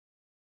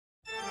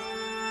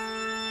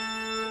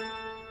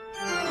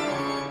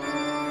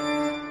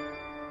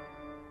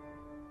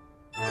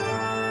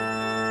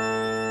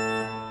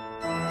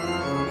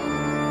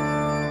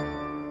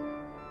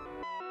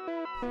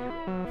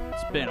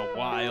been a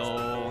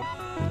while.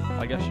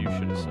 I guess you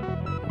should have said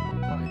that.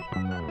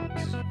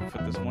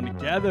 Put this one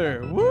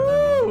together.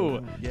 Woo!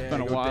 Yeah, It's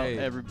been a go while, Dave.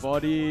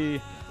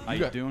 everybody. How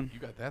you doing? You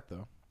got that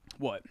though.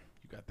 What?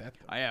 You got that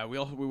though. Yeah, we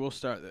will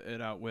start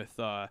it out with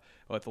a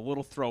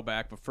little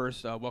throwback. But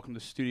first, welcome to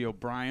Studio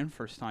Brian,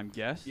 first time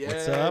guest. Yeah,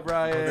 What's up?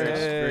 Brian?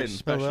 Very Hello.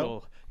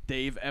 special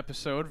Dave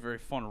episode. Very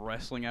fun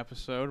wrestling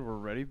episode. We're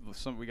ready.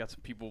 We got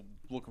some people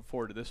looking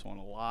forward to this one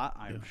a lot.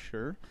 I'm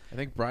sure. I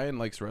think Brian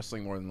likes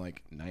wrestling more than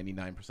like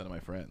 99% of my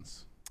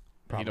friends.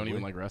 You don't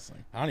even like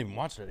wrestling. I don't even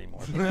watch it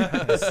anymore.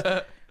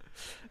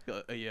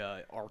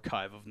 A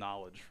archive of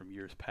knowledge from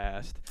years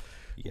past.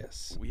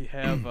 Yes. We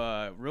have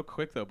real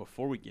quick though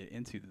before we get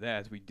into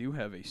that, we do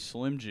have a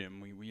Slim Jim.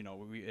 We in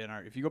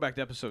our, if you go back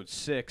to episode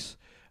 6,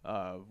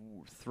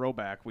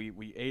 throwback,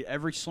 we ate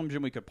every Slim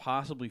Jim we could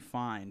possibly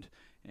find,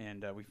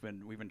 and we've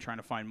been trying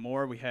to find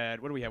more. We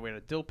had, what do we have? We had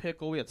a dill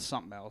pickle. We had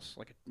something else,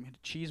 we had a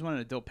cheese one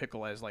and a dill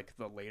pickle as like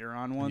the later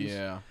on ones.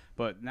 Yeah.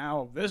 But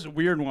now this is a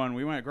weird one.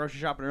 We went grocery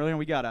shopping earlier and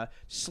we got a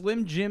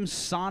Slim Jim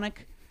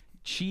Sonic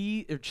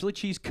cheese or chili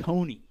cheese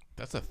coney.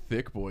 That's a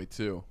thick boy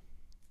too.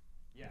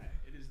 Yeah,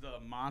 it is the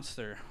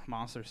monster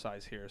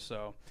size here.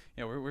 So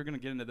yeah, we're gonna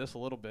get into this a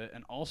little bit,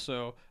 and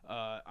also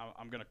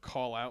I'm gonna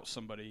call out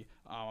somebody.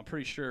 I'm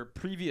pretty sure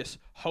previous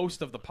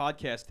host of the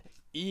podcast,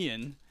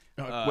 Ian.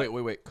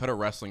 Wait. Cut a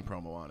wrestling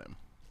promo on him.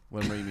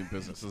 When we mean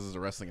business. This is a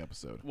wrestling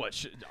episode.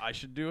 What I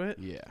should do it?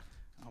 Yeah.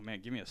 Oh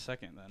man, give me a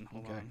second then.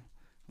 Hold Okay. on.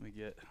 Let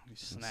me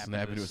snap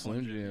into this a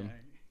Slim Jim. Yeah,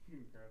 you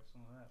can grab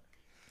some of that.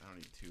 I don't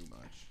need too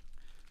much.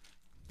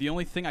 The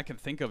only thing I can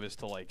think of is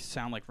to like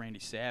sound like Randy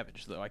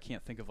Savage, though. I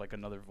can't think of like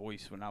another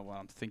voice when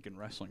I'm thinking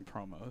wrestling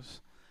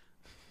promos.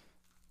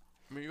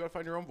 I mean, you gotta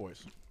find your own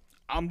voice.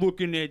 I'm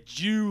looking at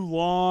you,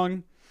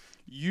 Long.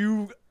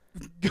 You've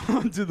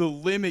gone to the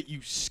limit,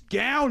 you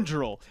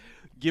scoundrel.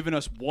 Giving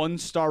us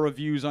 1-star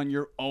reviews on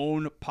your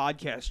own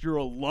podcast. Your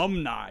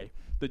alumni.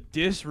 The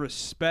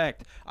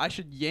disrespect. I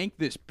should yank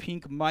this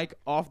pink mic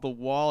off the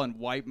wall and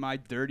wipe my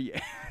dirty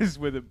ass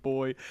with it,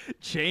 boy.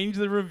 Change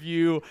the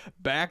review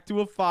back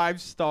to a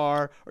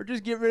 5-star or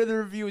just get rid of the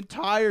review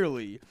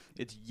entirely.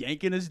 It's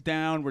yanking us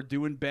down. We're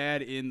doing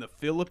bad in the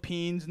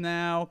Philippines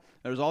now.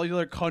 There's all these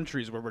other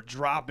countries where we're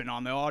dropping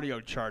on the audio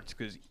charts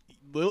because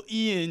little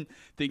Ian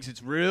thinks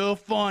it's real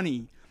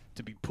funny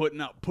to be putting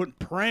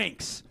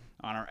pranks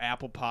on our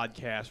Apple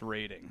Podcast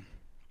rating.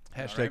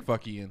 Hashtag right.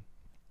 fuck Ian.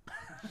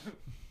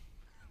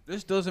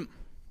 This doesn't...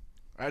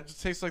 It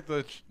just tastes like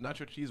the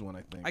nacho cheese one,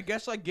 I think. I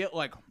guess I'm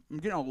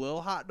getting a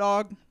little hot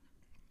dog.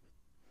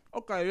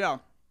 Okay, yeah.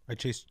 I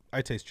taste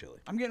chili.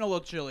 I'm getting a little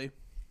chili.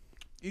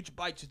 Each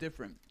bite's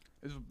different.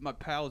 My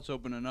palate's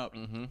opening up.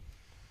 Mm-hmm.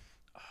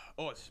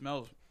 Oh, it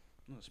smells.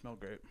 It doesn't smell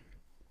great.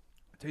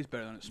 It tastes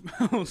better than it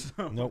smells.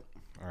 Nope.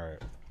 All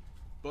right.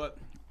 But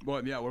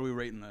yeah, what are we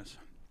rating this?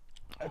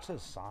 That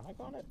says Sonic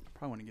on it?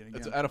 Probably want to get it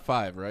It's again. out of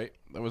 5, right?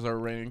 That was our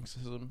rating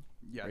system?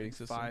 Yeah, I rating think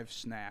system? 5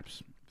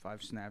 snaps.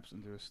 5 snaps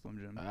into a Slim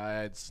Jim.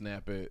 I'd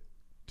snap it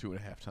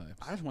 2.5 times.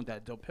 I just want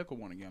that dill pickle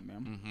one again,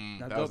 man. Mm-hmm.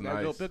 That, That dill, was that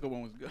dill nice. pickle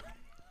one was good.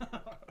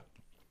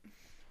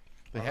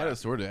 They had it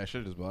sorted. I should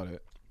have just bought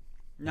it.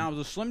 Now, it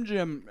was a Slim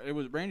Jim. It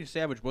was Randy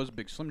Savage was a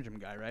big Slim Jim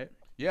guy, right?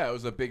 Yeah, it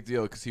was a big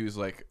deal because he was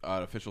like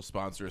an official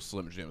sponsor of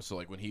Slim Jim. So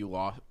like when he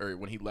left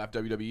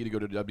WWE to go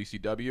to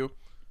WCW,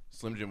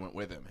 Slim Jim went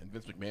with him, and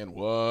Vince McMahon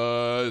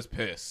was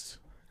pissed.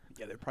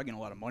 Yeah, they're probably getting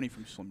a lot of money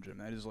from Slim Jim.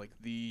 That is like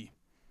the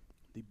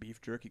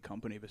beef jerky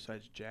company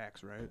besides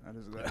Jack's, right?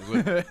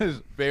 That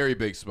is Very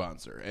big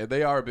sponsor, and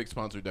they are a big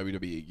sponsor of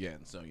WWE again.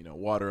 So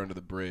water under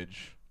the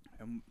bridge.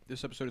 And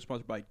this episode is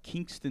sponsored by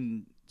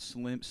Kingston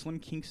Slim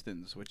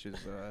Kingston's, which is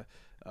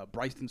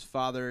Bryson's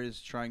father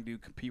is trying to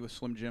compete with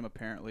Slim Jim.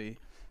 Apparently,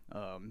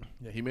 Yeah,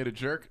 he made a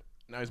jerk.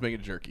 Now he's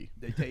making jerky.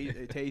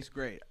 they taste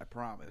great. I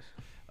promise.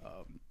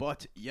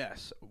 But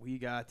yes, we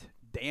got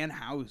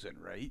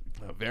Danhausen, right?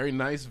 Very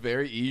nice,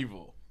 very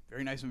evil.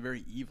 Very nice and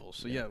very evil.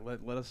 So yeah,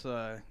 let us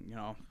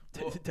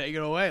take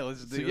it away.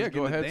 Let's So yeah,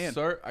 go ahead,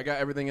 start. I got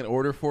everything in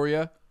order for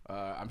you.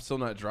 I'm still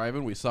not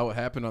driving. We saw what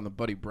happened on the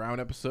Buddy Brown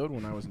episode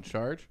when I was in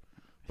charge.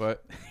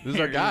 But this is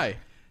our guy.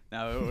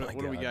 Now, what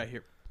do we got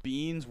here?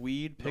 Beans,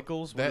 weed,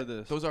 pickles. What are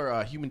this? Those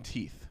are human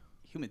teeth.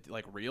 Human,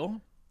 like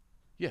real?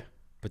 Yeah.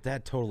 But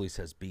that totally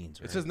says beans,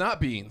 right? It says not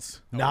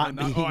beans. not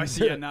beans. Oh, I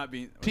see. Yeah, not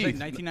beans. Was Teeth.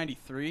 that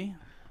 1993?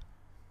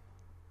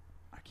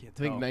 I can't I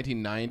think tell.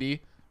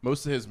 1990.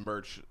 Most of his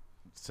merch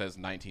says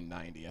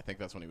 1990. I think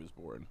that's when he was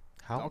born.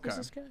 How old Okay. is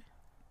this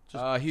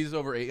guy? He's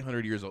over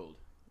 800 years old.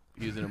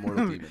 He's an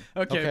immortal demon.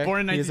 Okay,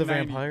 born in 1990. He is a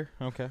vampire?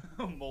 Okay.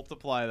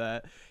 Multiply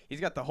that. He's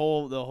got the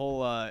whole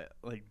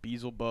like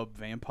Beelzebub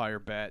vampire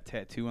bat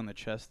tattoo on the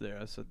chest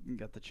there. So you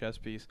got the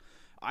chest piece.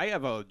 I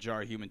have a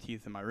jar of human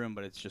teeth in my room,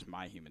 but it's just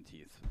my human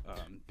teeth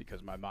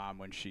because my mom,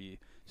 when she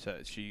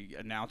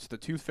announced the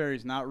tooth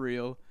fairy's not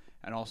real,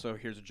 and also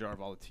here's a jar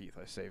of all the teeth.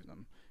 I saved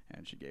them,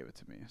 and she gave it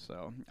to me.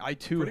 So I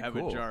too Pretty have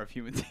cool. a jar of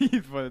human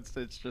teeth, but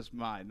it's just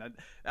mine.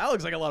 That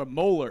looks like a lot of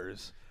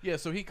molars. Yeah,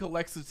 so he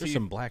collects the There's teeth.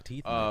 some black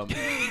teeth. in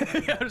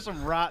there. Yeah, there's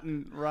some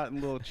rotten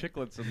little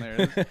chiclets in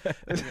there.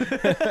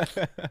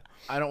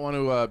 I don't want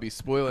to be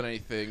spoiling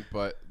anything,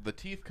 but the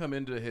teeth come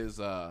into his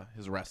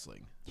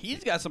wrestling.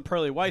 He's got some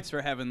pearly whites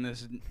for having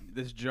this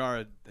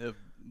jar of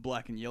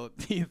black and yellow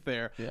teeth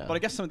there. Yeah. But I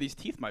guess some of these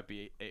teeth might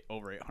be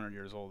over 800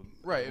 years old.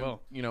 Right. and,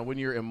 Well, when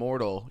you're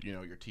immortal,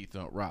 your teeth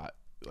don't rot.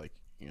 Like,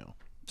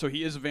 so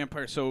he is a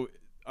vampire. So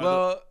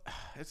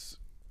it's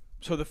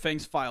so the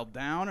fangs filed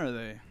down, or are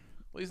they?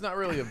 well, he's not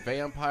really a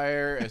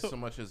vampire as so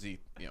much as he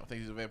thinks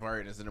he's a vampire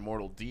and is an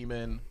immortal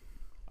demon.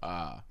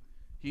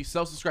 He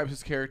self-describes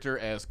his character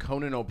as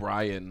Conan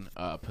O'Brien,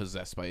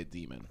 possessed by a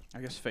demon. I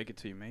guess fake it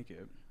till you make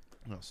it.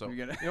 So You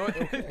you gotta- know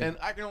what? And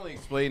I can only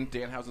explain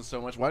Danhausen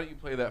so much. Why don't you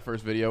play that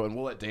first video and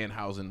we'll let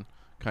Danhausen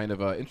kind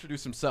of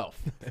introduce himself.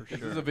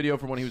 This is a video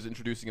from when he was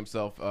introducing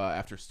himself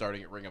after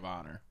starting at Ring of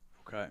Honor,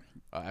 Okay.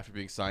 after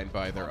being signed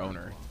by their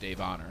owner,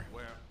 Dave Honor.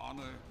 Where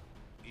honor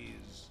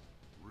is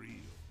real.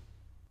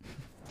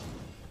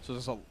 So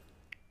there's a.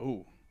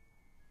 Ooh.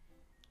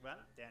 Well,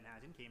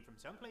 Danhausen came from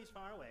someplace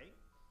far away,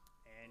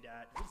 and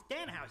it's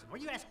Danhausen. Where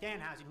you ask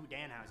Danhausen who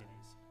Danhausen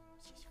is?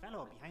 This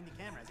fellow behind the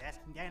camera is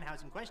asking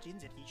Danhausen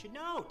questions that he should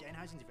know.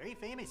 Danhausen's very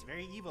famous,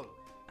 very evil.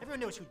 Everyone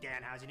knows who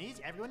Danhausen is.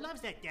 Everyone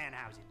loves that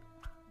Danhausen.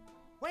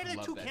 Why are there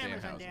Love two that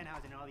cameras on Danhausen.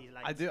 Danhausen and all these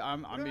lights? I do. What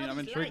are all I'm these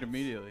intrigued lights?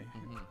 immediately.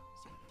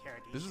 Some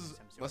interrogation This of is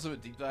some sort. less of a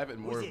deep dive and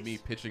more Who's of me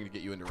this? pitching to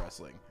get you into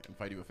wrestling and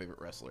find you a favorite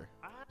wrestler.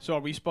 So are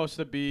we supposed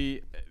to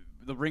be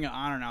the Ring of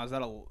Honor now? Is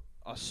that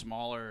a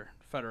smaller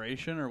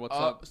federation, or what's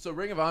up? So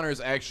Ring of Honor is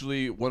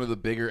actually one of the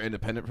bigger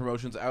independent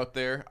promotions out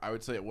there. I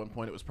would say at one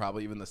point it was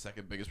probably even the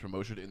second biggest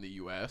promotion in the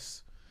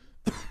U.S.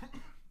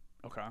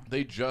 Okay.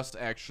 They just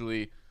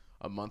actually,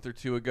 a month or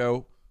two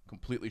ago,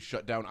 completely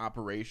shut down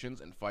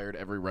operations and fired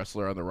every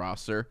wrestler on the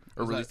roster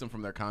or Is released that- them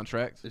from their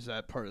contracts. Is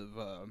that part of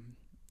a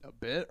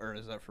bit, or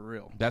is that for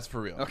real? That's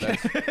for real.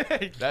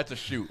 Okay. That's a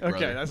shoot,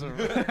 Okay, brother.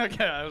 that's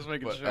okay. I was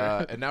making But, sure.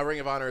 and now Ring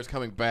of Honor is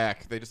coming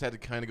back. They just had to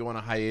kind of go on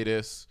a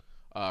hiatus,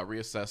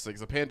 reassess things.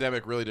 The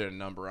pandemic really did a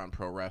number on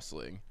pro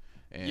wrestling.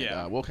 And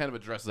Yeah. we'll kind of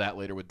address that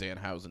later with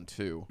Danhausen,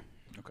 too.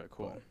 Okay,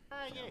 cool.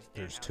 Yes,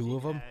 There's Danhausen, two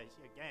of 'em?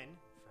 Again,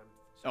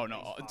 Oh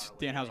no, someplace it's far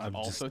away. Danhausen I'm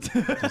also. Just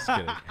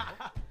kidding.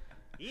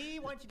 He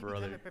wants you to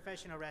Brother. become a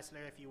professional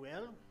wrestler, if you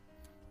will,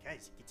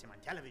 because it gets him on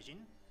television.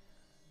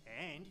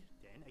 And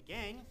then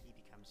again, he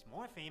becomes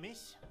more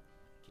famous,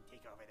 can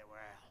take over the world.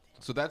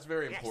 So that's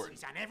very Yes, important.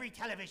 he's on every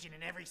television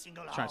in every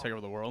single Trying to take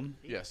over the world.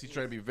 Yes, he's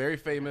trying to be very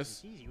famous,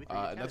 It's easy with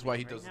radio and that's why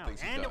he does television the right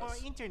things he now. does.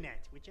 And or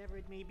internet, whichever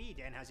it may be.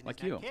 Danhausen Like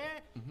does not you.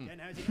 care. Mm-hmm.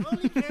 Danhausen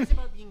only cares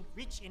about being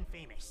rich and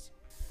famous.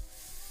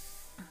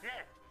 Yeah.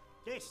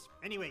 Yes.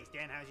 Anyways,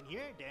 Danhausen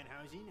here.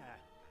 Danhausen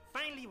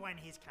finally won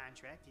his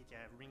contract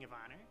at Ring of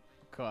Honor.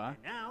 Cool. And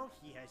now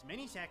he has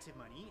many sacks of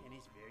money and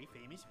is very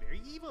famous, very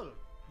evil.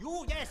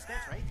 Yes,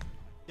 that's right.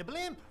 The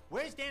blimp.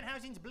 Where's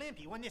Danhausen's blimp?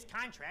 He won this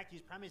contract. He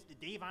was promised.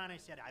 Dave Honor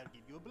said, "I'll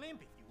give you a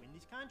blimp if you win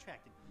this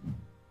contract." And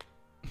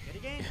yet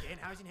again,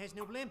 Danhausen has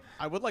no blimp.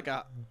 I would like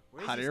a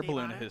Where's hot his air Dave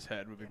balloon Honor? at his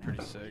head. Would be Danhausen's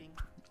pretty sick.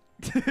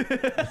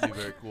 waiting. That'd be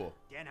very cool.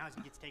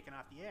 Danhausen gets taken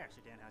off the air, so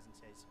Danhausen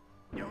says,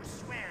 "No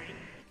swearing,"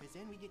 because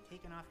then we get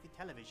taken off the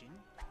television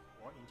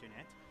or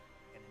internet,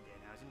 and then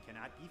Danhausen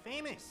cannot be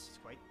famous. It's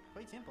quite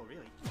simple,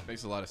 really.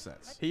 Makes a lot of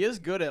sense. He is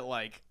good at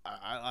like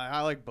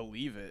I like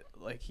believe it.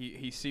 Like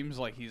he seems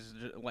like he's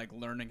like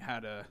learning how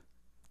to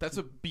That's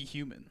a be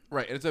human.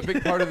 right, and it's a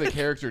big part of the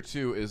character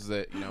too. Is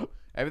that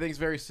everything's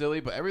very silly,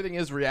 but everything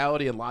is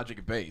reality and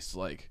logic based.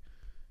 Like,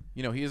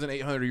 he is an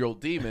 800-year-old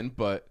demon,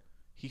 but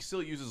he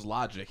still uses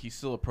logic. He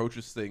still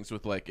approaches things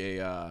with like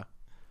a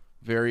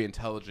very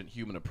intelligent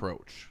human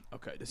approach.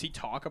 Okay. Does he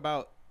talk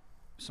about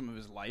some of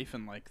his life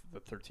in like the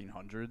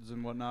 1300s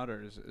and whatnot,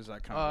 or is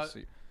that kind of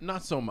a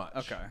Not so much.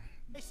 okay?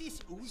 I see.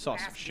 Who Saw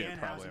some asked shit, Danhausen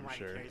probably, I'm why he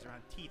sure. carries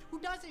around teeth? Who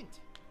doesn't?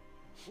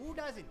 Who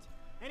doesn't?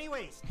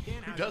 Anyways,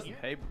 Danhausen doesn't? here.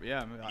 Hey,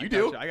 yeah, I You got do?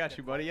 you. I got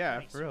you, buddy. Yeah,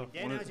 Nice. for real.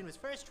 When Danhausen was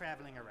first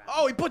traveling around.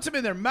 Oh, he puts him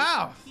in their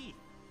mouth. Teeth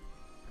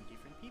from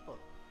different people,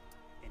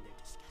 and they're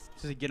disgusting.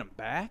 Does he get him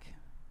back?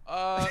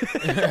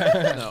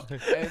 No.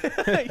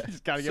 And He's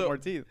got to get so, more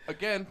teeth.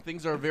 Again,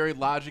 things are very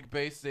logic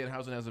based.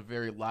 Danhausen has a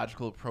very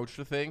logical approach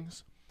to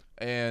things,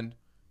 and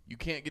you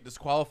can't get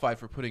disqualified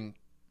for putting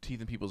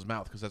teeth in people's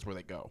mouth because that's where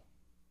they go.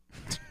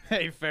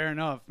 Hey, fair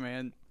enough,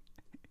 man.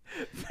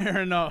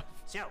 Fair enough.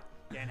 So,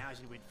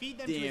 Danhausen would feed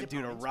them to his Damn, dude,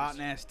 a opponents, rotten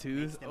which ass makes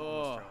tooth. them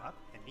almost Oh. throw up,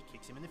 and he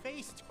kicks him in the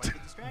face. It's quite a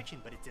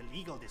distraction, but it's a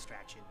legal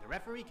distraction. The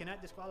referee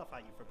cannot disqualify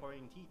you for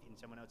pouring teeth in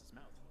someone else's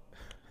mouth.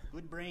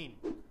 Good brain.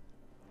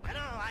 Hello,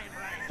 I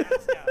am Brian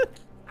Johnstone.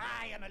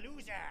 I am a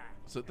loser.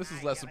 So this is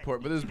I less am a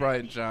important, but this is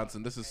Brian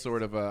Johnson. This is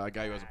sort of a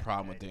guy who has a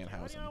problem with Well,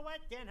 Danhausen. you know what?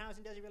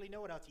 Danhausen doesn't really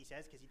know what else he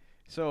says because he.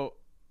 So,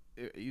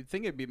 you'd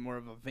think it'd be more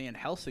of a Van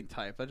Helsing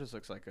type. That just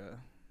looks like a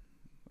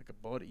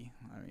buddy.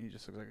 I mean, he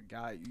just looks like a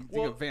guy. You think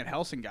Well- a Van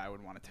Helsing guy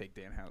would want to take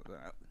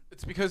Danhausen out?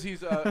 It's because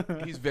he's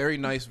very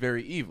nice,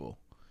 very evil.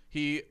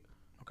 He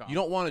Okay. You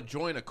don't want to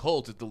join a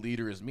cult if the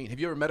leader is mean. Have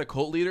you ever met a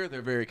cult leader?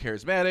 They're very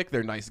charismatic.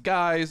 They're nice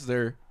guys.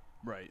 They're,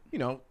 Right. you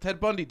know, Ted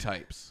Bundy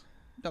types,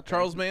 Okay.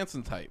 Charles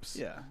Manson types.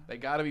 Yeah. They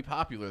got to be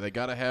popular. They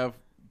got to have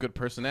good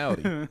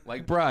personality,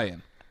 like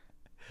Brian.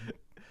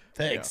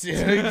 Thanks. We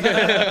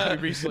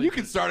recently. You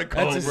can start a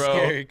cult, That's a bro.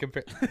 scary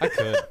I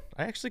could.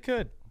 I actually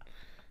could.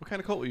 What kind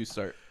of cult will you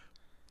start?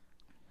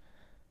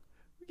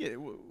 We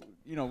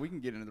can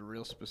get into the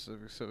real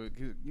specifics. So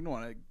you don't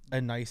want to.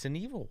 A nice and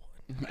evil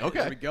one. There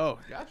Okay, we go.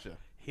 gotcha.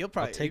 He'll I'll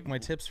probably take my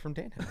tips from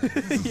Dan.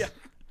 yeah.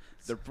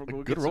 We'll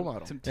good get role some,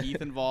 model. Some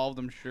teeth involved,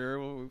 I'm sure.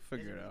 We'll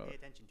figure it Doesn't really out. pay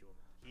attention to him.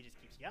 He just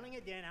keeps yelling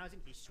at Danhausen.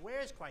 He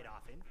swears quite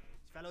often.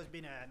 This fellow's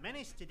been a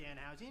menace to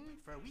Danhausen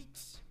for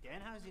weeks.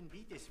 Danhausen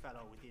beat this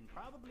fellow within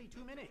probably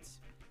 2 minutes.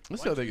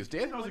 This is the other thing is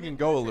Once he Danhausen threw can him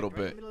go a in little right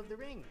in the bit. middle of the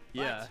ring.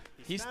 Yeah, But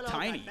this he's fellow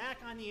tiny. Got back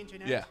on the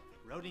internet, Yeah.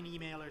 wrote an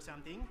email or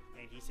something,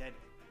 and he said,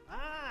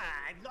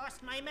 I've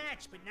lost my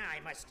match, but now I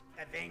must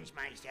avenge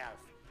myself.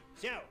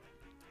 So,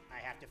 I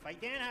have to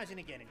fight Danhausen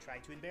again and try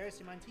to embarrass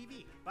him on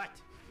TV. But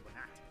he will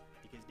not,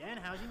 because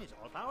Danhausen is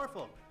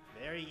all-powerful,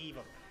 very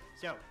evil.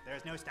 So,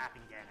 there's no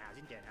stopping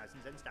Danhausen.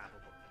 Danhausen's unstoppable.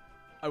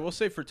 I will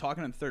say, for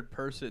talking in third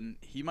person,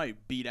 he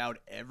might beat out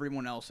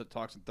everyone else that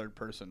talks in third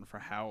person for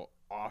how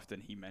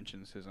often he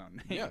mentions his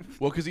own name. Yeah.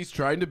 Well, because he's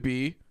trying to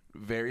be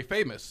very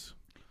famous.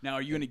 Now,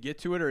 are you going to get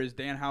to it, or is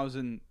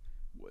Danhausen?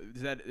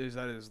 Is that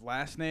his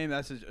last name?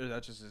 Or that's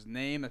just his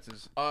name? That's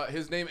his.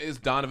 His name is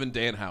Donovan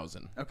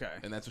Danhausen. Okay.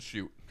 And that's a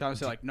shoot. I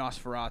say like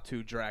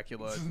Nosferatu,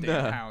 Dracula,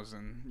 Nah.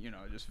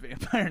 Danhausen. Just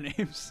vampire names.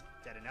 Is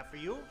that enough for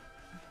you?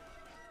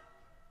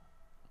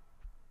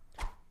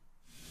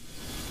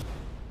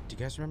 Do you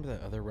guys remember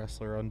that other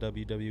wrestler on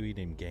WWE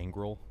named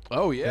Gangrel?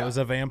 Oh, yeah. That was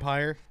a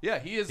vampire. Yeah,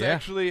 he is Yeah.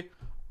 actually.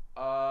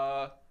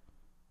 I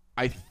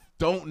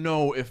don't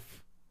know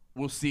if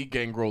we'll see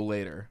Gangrel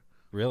later,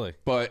 Really?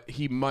 but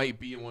he might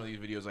be in one of these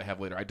videos I have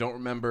later. I don't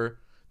remember.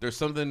 There's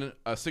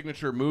a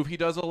signature move he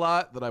does a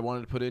lot that I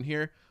wanted to put in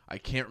here. I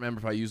can't remember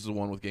if I used the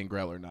one with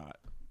Gangrel or not.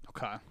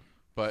 Okay.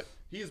 But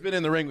he's been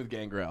in the ring with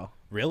Gangrel.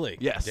 Really?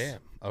 Yes. Damn.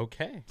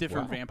 Okay.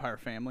 Different Wow. vampire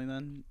family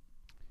then.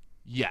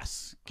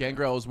 Yes.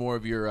 Gangrel is more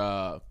of your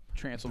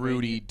Transylvania.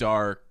 broody,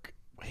 dark.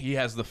 He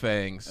has the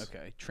fangs.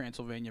 Okay,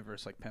 Transylvania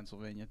versus like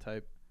Pennsylvania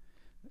type.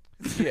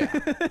 Yeah.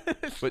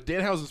 But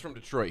Danhausen's from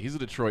Detroit. He's a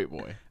Detroit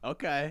boy.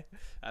 Okay,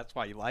 that's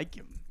why you like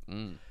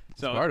him.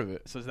 That's part of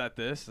it. So is that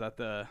this? Is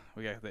that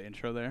we got the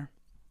intro there?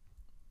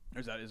 Or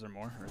is there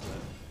more? Or is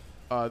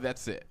that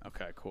That's it.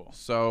 okay? Cool.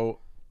 So,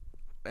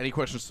 any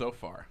questions so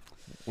far?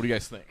 What do you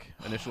guys think?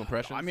 Initial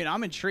impressions? I mean,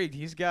 I'm intrigued.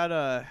 He's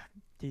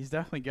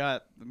definitely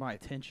got my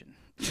attention.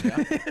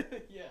 Yeah.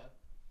 Yeah.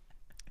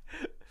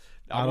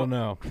 I don't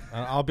know.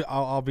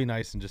 I'll be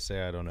nice and just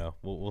say I don't know.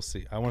 We'll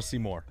see. I want to see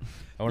more.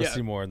 I want to Yeah.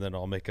 see more, and then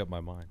I'll make up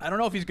my mind. I don't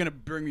know if he's gonna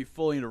bring me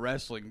fully into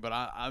wrestling, but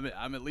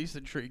I'm at least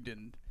intrigued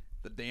in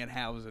the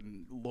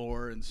Danhausen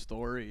lore and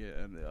story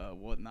and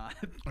whatnot.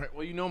 All right.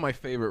 Well, you know my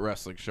favorite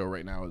wrestling show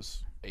right now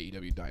is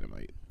AEW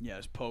Dynamite. Yeah,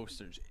 there's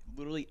posters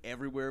literally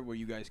everywhere where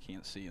you guys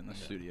can't see in the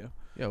studio.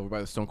 Yeah, we're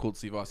by the Stone Cold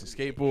Steve Austin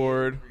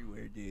skateboard.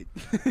 Everywhere, dude.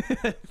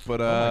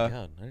 But Oh my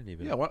god! I didn't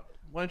even. yeah.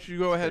 Why don't you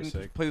go ahead and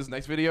Pretty sick. play this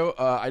next video?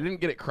 I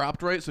didn't get it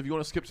cropped right, so if you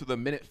want to skip to the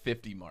minute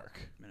 50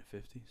 mark, Minute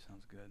 50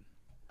 sounds good.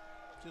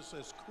 Just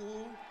as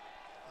cool.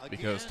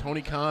 because again.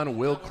 Tony Khan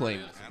will claim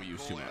this if we Adam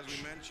use too Cole, as much.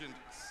 we mentioned,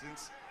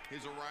 since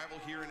his arrival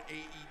here in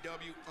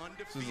AEW,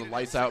 undefeated. This is a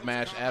lights out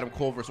match. Adam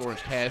Cole versus Orange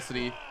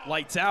Cassidy.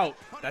 Lights out.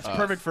 That's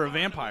perfect for a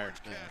vampire.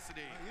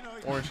 Cassidy.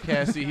 Orange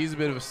Cassidy, he's a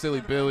bit of a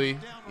silly Billy.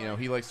 You know,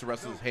 he likes to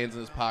wrestle with his hands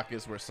in his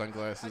pockets, wear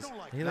sunglasses.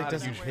 He Not like a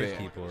doesn't huge hit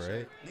fan. people,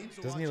 right?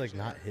 Doesn't he like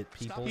not hit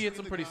people? He hits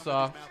him pretty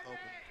soft.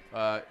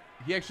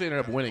 He actually ended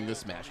up winning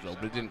this match though,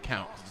 but it didn't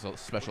count 'cause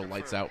it's a special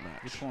lights out You're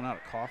match. pulling out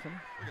a coffin?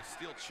 Like a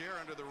steel chair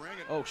under the ring.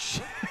 And Oh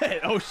shit!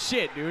 Oh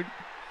shit, dude!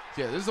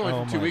 Yeah, this is only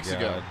Oh from 2 my weeks ago.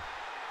 God.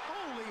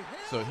 holy hell,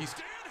 So he's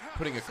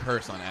putting a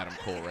curse on Adam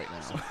Cole right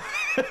now.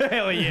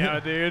 Hell yeah,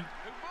 dude! it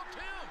booked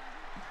him.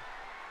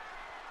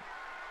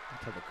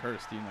 What type of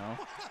curse do you know?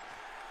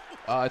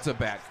 It's a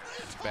bad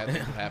curse. Bad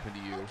things will happen to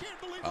you.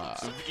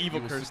 Evil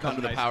you will curse, succumb not to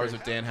a the nice powers curse.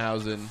 of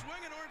Danhausen.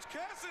 Swinging Orange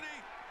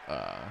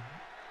Cassidy.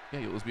 Yeah,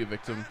 you'll just be a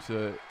victim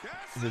to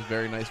his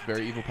very nice,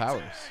 very evil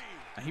powers.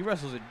 And he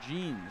wrestles in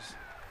jeans.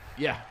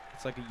 Yeah.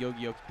 It's like a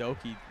Yogi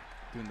Okidoki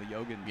doing the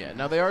yoga. in Yeah, jeans.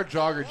 now they are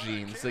jogger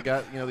jeans. They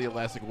got, the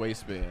elastic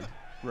waistband.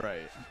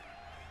 Right.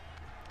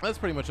 That's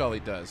pretty much all he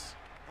does.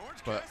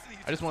 Orange But Cassidy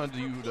I just wanted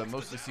you to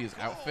mostly see his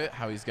outfit,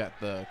 how he's got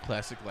the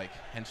classic,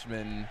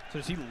 henchman. So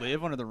does he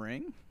live under the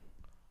ring?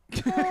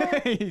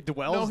 He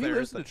dwells No, he there.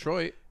 lives in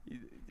Detroit.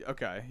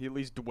 Okay, he at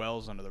least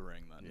dwells under the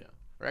ring then. Yeah.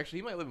 Or actually,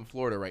 he might live in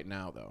Florida right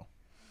now, though.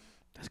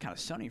 That's kind of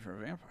sunny for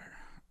a vampire.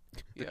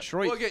 Yeah.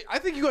 Detroit. Well, okay, I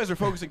think you guys are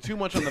focusing too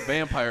much on the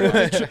vampire.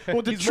 life.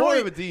 Well, He's more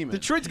of a demon.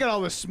 Detroit's got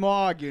all the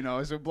smog, so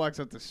it blocks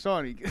out the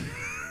sun.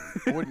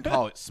 I wouldn't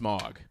call it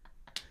smog.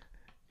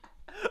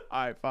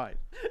 All right, fine.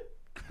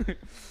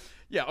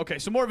 Yeah. Okay.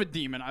 So more of a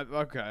demon.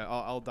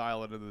 I'll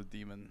dial into the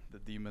demon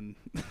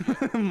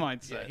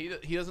mindset. Yeah,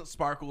 he doesn't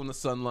sparkle in the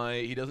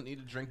sunlight. He doesn't need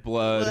to drink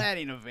blood. That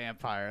ain't a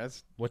vampire.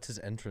 That's What's his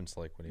entrance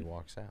like when he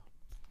walks out?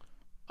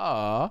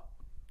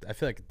 I I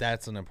feel like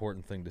that's an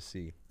important thing to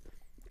see.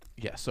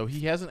 Yeah, so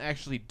he hasn't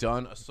actually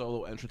done a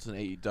solo entrance in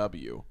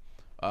AEW.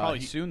 probably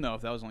soon though.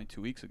 If that was only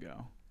 2 weeks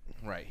ago.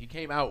 Right. He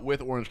came out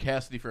with Orange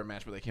Cassidy for a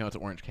match, but they came out to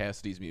Orange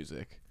Cassidy's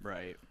music.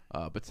 Right.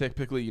 But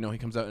typically, he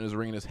comes out in his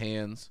ring in his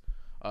hands.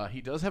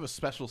 He does have a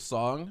special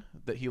song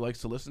that he likes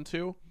to listen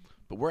to,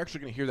 but we're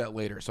actually going to hear that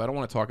later, so I don't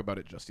want to talk about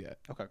it just yet.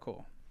 Okay.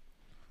 Cool.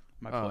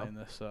 Am I playing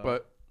this?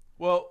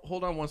 Well,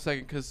 hold on one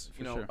second, because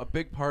sure. a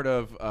big part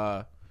of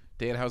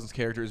Danhausen's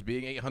character is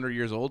being 800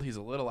 years old. He's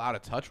a little out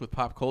of touch with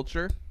pop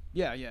culture.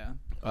 Yeah.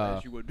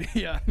 As you would be.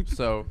 Yeah.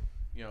 So,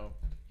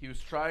 he was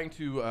trying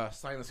to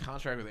sign this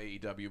contract with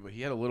AEW, but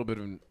he had a little bit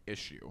of an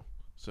issue.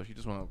 So if you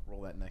just want to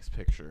roll that next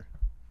picture.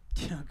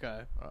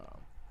 Okay.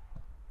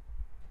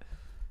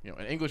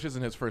 And English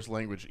isn't his first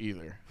language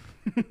either.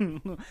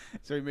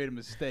 So he made a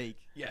mistake.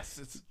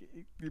 Yes,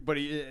 But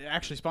he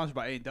actually sponsored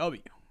by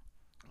A&W.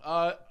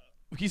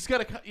 He's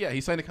got he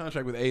signed a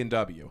contract with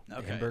A&W.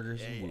 Okay.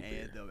 Hamburgers and root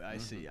beer.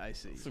 A&W. I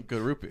see. Some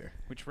good root beer.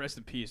 Which, rest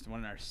in peace, the one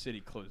in our city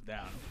closed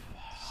down.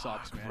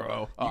 Sucks, man.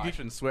 Bro. I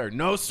shouldn't swear.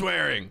 No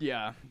swearing.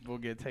 Yeah, we'll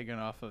get taken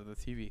off of the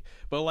TV.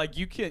 But, like,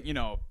 you can,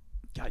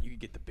 God, you can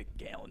get the big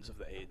gallons of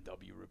the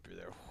A&W root beer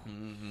there.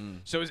 Mm-hmm.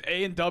 So is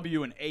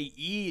A&W and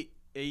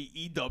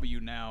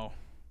AEW now,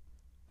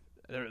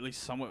 they're at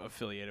least somewhat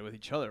affiliated with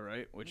each other,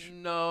 right? Which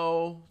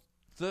No.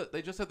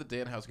 They just have the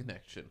Danhausen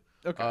connection.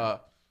 Okay.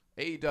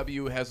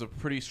 AEW has a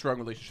pretty strong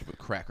relationship with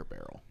Cracker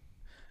Barrel.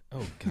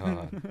 Oh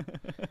God.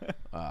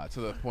 To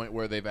the point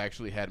where they've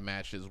actually had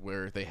matches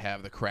where they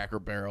have the Cracker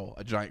Barrel,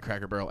 a giant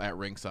Cracker Barrel at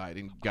ringside,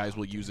 and guys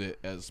will use it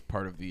as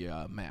part of the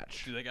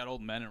match. do they got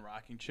old men in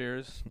rocking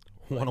chairs?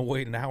 Want to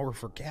wait an hour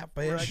for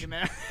catfish?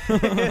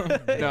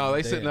 No,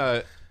 they sit in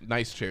Damn.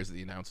 nice chairs at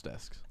the announce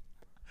desks.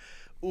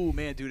 Ooh,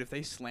 man, dude, if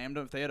they slammed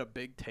them, if they had a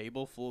big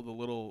table full of the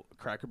little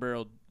Cracker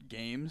Barrel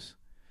games,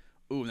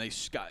 ooh, and they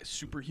got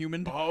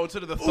superhuman. Oh, to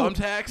the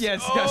thumbtacks? Yeah,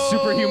 it's got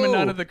superhuman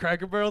out of the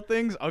Cracker Barrel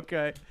things.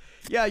 Okay.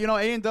 Yeah,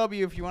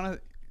 A&W, if you want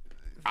to.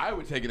 I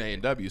would take an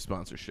A&W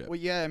sponsorship. Well,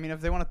 yeah, I mean,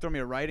 if they want to throw me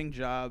a writing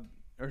job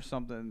or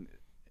something,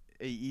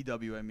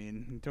 AEW, I mean,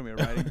 you can throw me a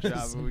writing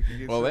job. We can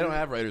get Well, they some- don't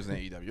have writers in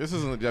AEW. This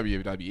isn't the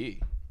WWE.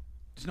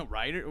 There's no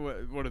writer?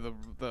 What are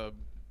the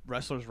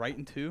wrestlers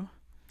writing too?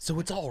 So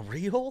it's all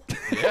real?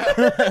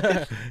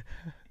 Yeah.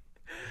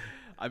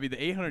 I mean,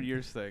 the 800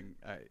 years thing,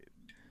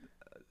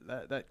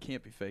 that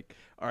can't be fake.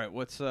 All right,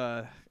 what's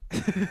so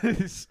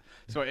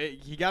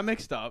he got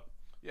mixed up.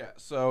 Yeah,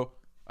 so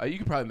you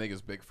can probably make us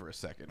big for a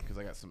second because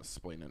I got some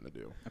explaining to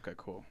do. Okay,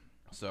 cool.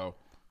 So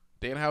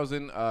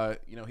Danhausen,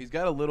 he's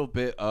got a little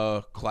bit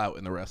of clout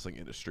in the wrestling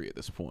industry at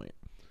this point.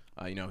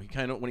 He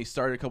kind of, when he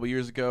started a couple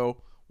years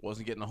ago,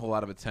 wasn't getting a whole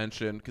lot of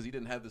attention because he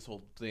didn't have this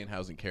whole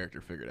Danhausen character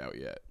figured out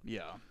yet.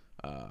 Yeah.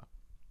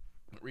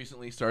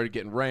 Recently started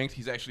getting ranked.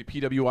 He's actually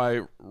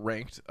PWI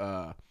ranked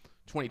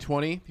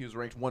 2020. He was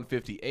ranked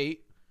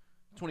 158.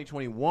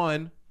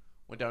 2021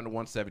 went down to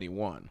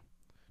 171.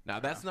 Now,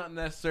 that's not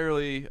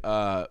necessarily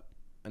a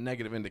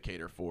negative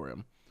indicator for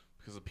him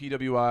because the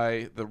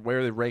PWI,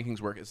 where the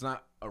rankings work, it's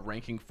not a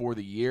ranking for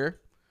the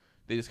year.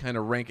 They just kind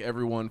of rank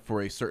everyone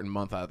for a certain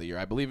month out of the year.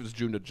 I believe it's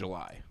June to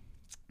July.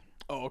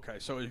 Oh, okay.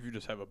 So if you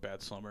just have a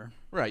bad summer.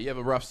 Right. You have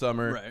a rough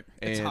summer. Right.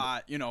 And, It's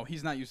hot.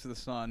 He's not used to the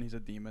sun. He's a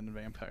demon and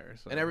vampire.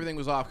 So. and everything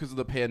was off because of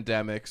the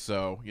pandemic.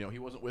 So, he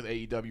wasn't with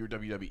AEW or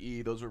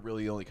WWE. Those were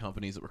really the only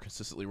companies that were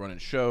consistently running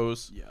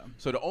shows. Yeah.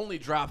 So to only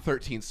drop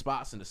 13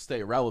 spots and to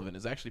stay relevant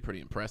is actually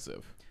pretty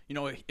impressive.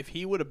 If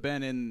he would have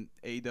been in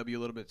AEW a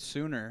little bit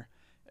sooner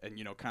and,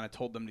 kind of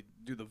told them to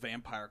do the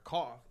vampire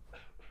cough,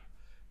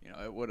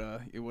 it would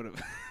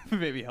have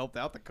maybe helped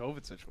out the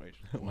COVID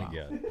situation. Oh my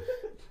God.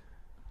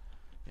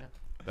 Yeah.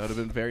 That would have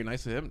been very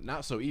nice of him.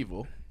 Not so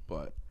evil,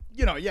 but...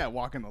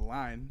 walking the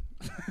line.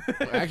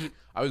 Actually,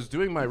 I was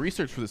doing my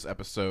research for this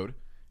episode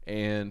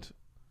and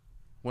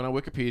went on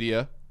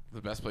Wikipedia,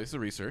 the best place to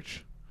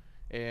research,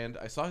 and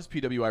I saw his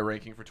PWI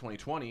ranking for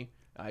 2020.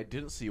 And I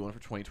didn't see one for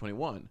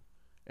 2021.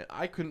 And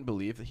I couldn't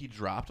believe that he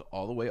dropped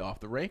all the way off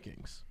the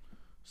rankings.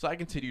 So I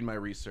continued my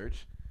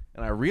research,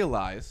 and I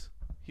realized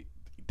he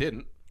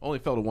didn't. Only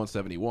fell to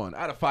 171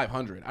 out of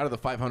 500, out of the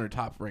 500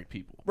 top-ranked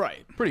people.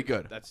 Right. Pretty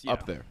good. That's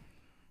up there.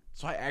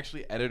 So I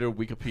actually edited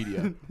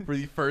Wikipedia for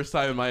the first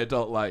time in my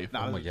adult life.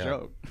 Not Oh as my a God.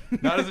 joke.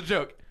 Not as a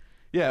joke.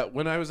 Yeah,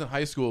 when I was in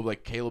high school,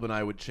 Caleb and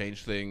I would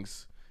change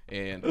things,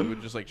 and we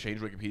would just change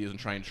Wikipedias and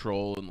try and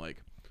troll. And I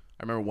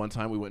remember one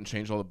time we went and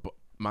changed all the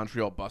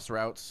Montreal bus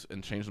routes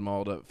and changed them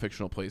all to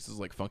fictional places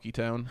like Funky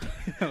Town.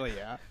 Hell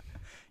yeah.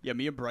 Yeah,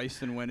 me and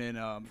Bryson went in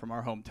from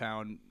our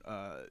hometown.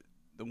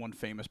 The one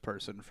famous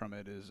person from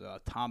it is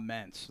Tom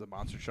Mentz, the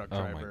monster truck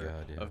Oh my driver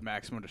God, yeah. of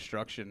Maximum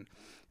Destruction.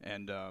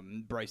 And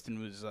Bryson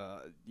was,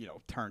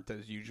 turned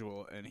as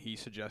usual, and he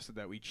suggested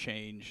that we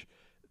change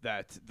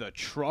that the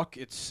truck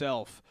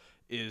itself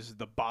is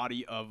the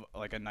body of a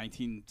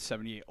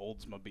 1978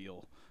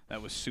 Oldsmobile.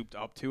 that was souped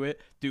up to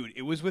it. Dude,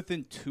 it was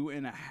within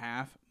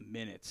 2.5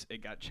 minutes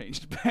it got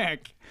changed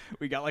back.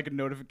 We got like a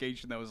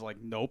notification that was like,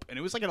 nope. And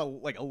it was like at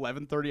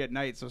 11:30 at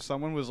night. So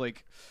someone was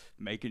like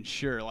making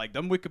sure. Like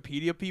them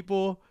Wikipedia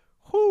people,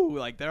 whoo,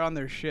 like they're on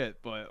their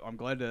shit. But I'm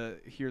glad to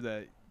hear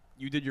that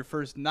you did your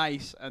first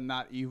nice and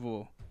not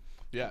evil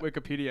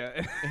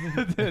Wikipedia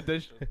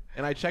edition.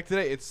 And I checked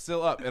today; it's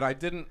still up. And I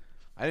didn't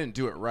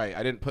do it right.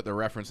 I didn't put the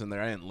reference in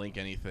there. I didn't link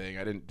anything.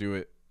 I didn't do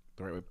it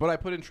the right way. But I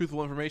put in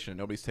truthful information.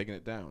 Nobody's taking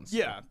it down. So.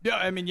 Yeah.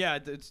 I mean, yeah.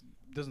 It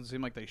doesn't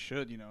seem like they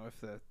should. You know,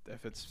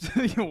 if it's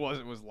it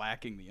was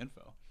lacking the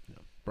info. Yeah.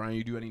 Brian,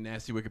 you do any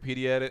nasty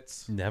Wikipedia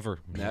edits? Never.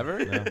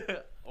 Never? No.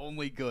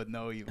 Only good,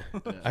 no evil.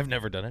 Yeah. I've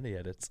never done any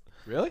edits.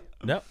 Really?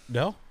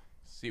 No.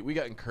 See, we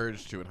got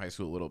encouraged to in high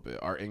school a little bit.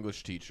 Our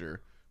English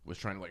teacher was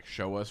trying to like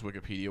show us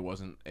Wikipedia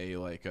wasn't a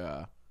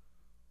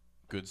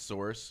good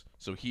source,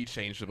 so he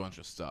changed a bunch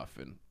of stuff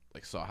and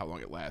like saw how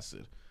long it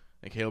lasted.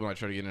 And Caleb and I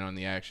tried to get in on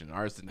the action.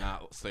 Ours did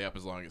not stay up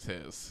as long as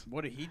his.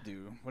 What did he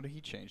do? What did he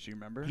change? Do you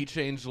remember? He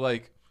changed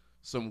like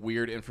some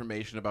weird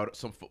information about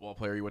some football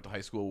player he went to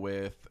high school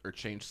with, or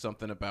changed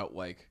something about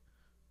like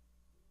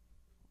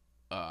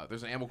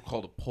there's an animal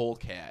called a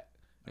polecat,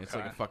 and it's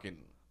like a fucking.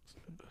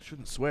 I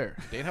shouldn't swear.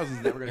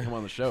 Danhausen's never gonna come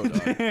on the show,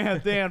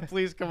 dog. Dan,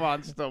 please come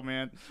on, still,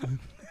 man.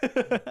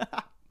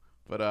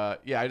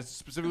 But yeah, I just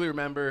specifically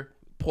remember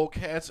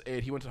polecats,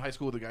 and he went to high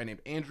school with a guy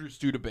named Andrew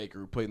Studebaker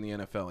who played in the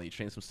NFL, and he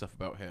changed some stuff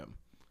about him.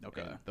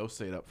 Okay. And those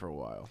stayed up for a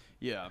while.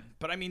 Yeah,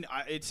 but I mean,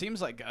 it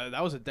seems like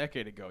that was a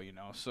decade ago, you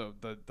know. So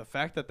the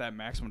fact that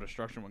maximum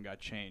destruction one got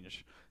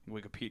changed,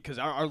 Wikipedia, because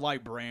our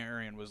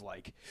librarian was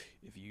like,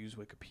 if you use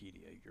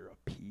Wikipedia, you're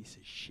a piece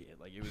of shit.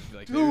 Like it was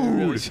like, Dude.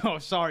 really, so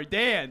sorry,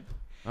 Dan.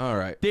 All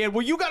right. Dan,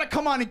 well, you gotta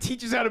come on and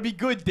teach us how to be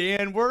good,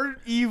 Dan. We're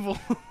evil.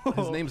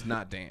 His name's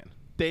not Dan.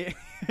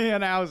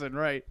 Danhausen,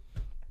 right?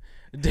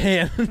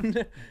 Dan.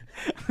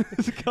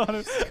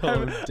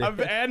 I'm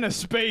adding a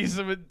space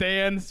of a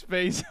Dan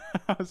space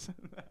house.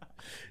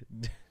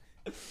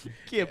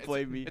 Can't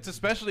blame me. It's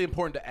especially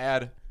important to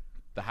add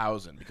the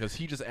Hausen because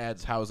he just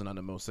adds Hausen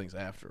onto most things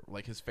after.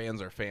 Like his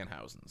fans are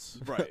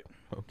Fanhausens. Right.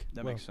 Okay.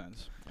 That makes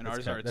sense. And That's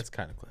ours kind, are that's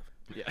kind of clever.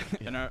 yeah.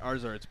 And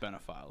ours are its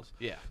benephiles.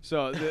 Yeah.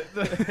 So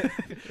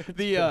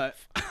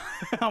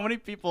how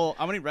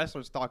many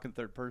wrestlers talk in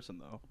third person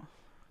though?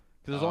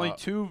 Because there's only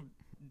two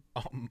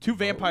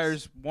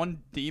vampires,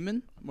 one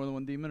demon, more than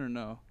one demon, or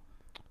no?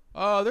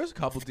 There's a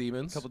couple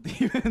demons. A couple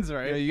demons,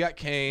 right? You know, you got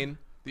Kane,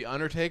 the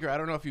Undertaker. I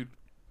don't know if you'd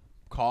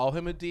call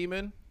him a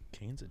demon.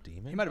 Kane's a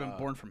demon? He might have been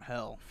born from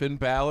hell. Finn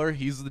Balor,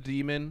 he's the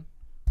demon.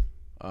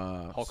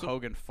 Hulk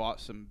Hogan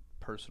fought some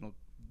personal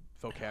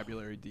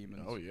vocabulary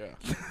demons. Oh yeah.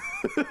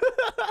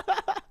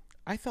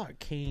 I thought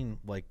Kane,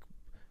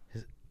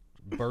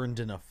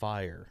 burned in a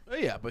fire.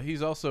 Yeah, but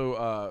he's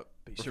also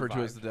He referred to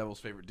as survived. the devil's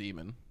favorite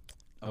demon.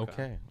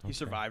 Okay. He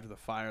survived the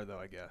fire, though,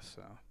 I guess.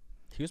 So.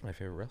 He was my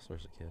favorite wrestler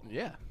as a kid.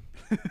 Yeah.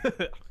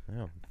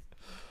 Yeah.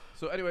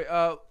 So anyway,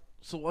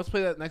 so let's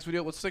play that next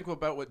video. Let's think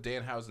about what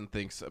Danhausen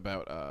thinks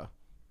about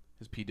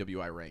his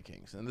PWI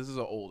rankings. And this is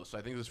the oldest, so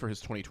I think this is for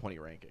his 2020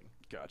 ranking.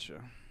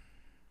 Gotcha.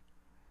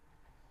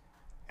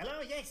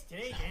 Hello, yes,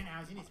 today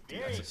Danhausen is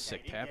very That's a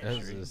sick excited. I was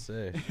tapestry. going to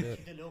say,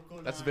 shit. The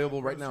local, That's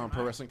available right now on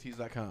grocery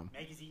ProWrestlingTees.com.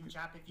 magazine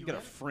shop, if You you got a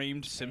will.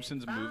 framed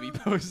Simpsons movie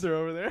poster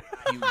over there.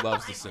 He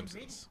loves The 500,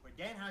 Simpsons. Where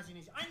Danhausen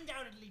is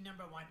undoubtedly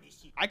number one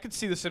this year. I could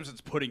see the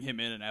Simpsons putting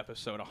him in an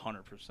episode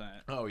 100%.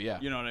 Oh yeah.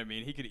 You know what I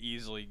mean? He could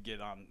easily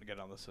get on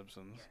the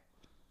Simpsons.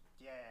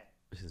 Yeah.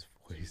 His Seems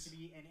voice. to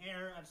be an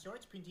error of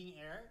sorts, printing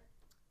error.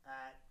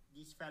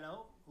 This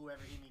fellow,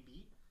 whoever he may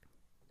be,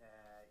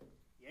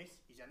 yes,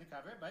 he's on the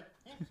cover, but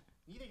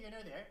neither here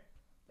nor there.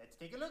 Let's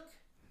take a look.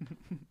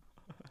 Let's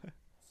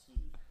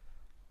see.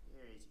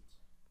 Where is it?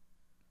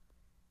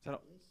 Is that a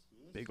Yes,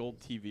 big old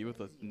TV with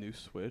a Where is he? new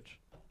switch?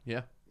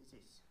 Yeah. This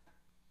is.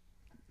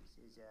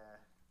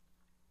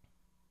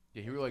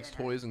 Yeah, he really likes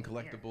toys and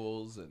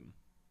collectibles and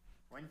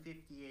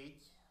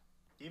 158.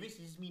 Davis,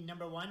 this is me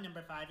number 1,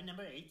 number 5, and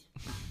number 8.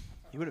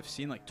 He would have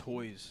seen like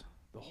toys,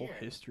 the whole Here.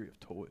 history of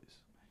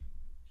toys.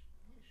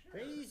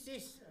 Where is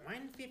this?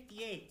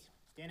 158.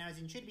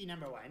 Danhausen should be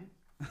number 1.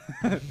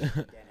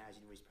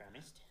 Danhausen was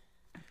promised.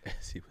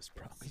 As he was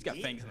promised. He's got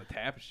things in the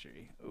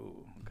tapestry.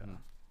 Ooh, okay.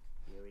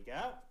 Here we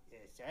go.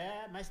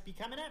 Yes, must be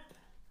coming up.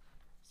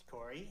 It's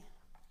Corey.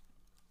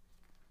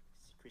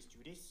 It's Chris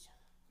Judas.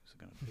 Who's it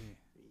gonna be?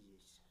 Who is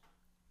this?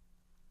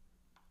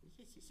 Who is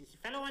this? This is the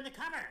fellow on the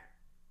cover.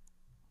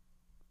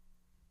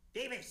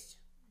 Davis.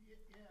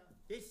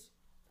 Yeah.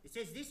 It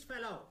says this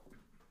fellow.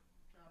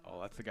 Oh,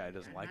 that's the guy who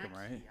doesn't like him,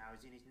 right?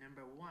 Danhausen is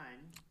number 1.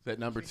 is that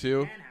number Chris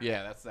 2? Danhausen.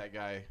 Yeah, that's that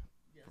guy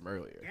from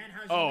earlier.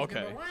 Danhausen Oh, was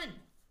okay. number 1.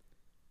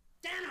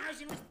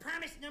 Danhausen was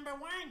promised number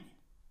 1.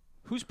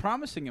 Who's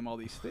promising him all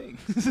these things?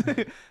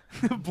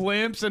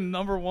 Blimps and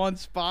number 1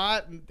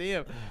 spot, and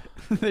damn,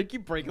 they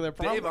keep breaking their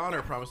promises. Dave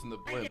Honor promising the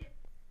blimp.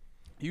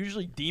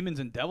 Usually, demons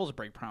and devils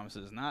break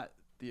promises, not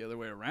the other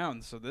way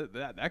around. So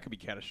that could be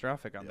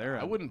catastrophic on their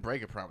end. I wouldn't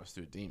break a promise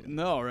to a demon.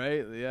 No,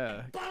 right?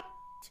 Yeah. But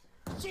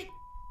shit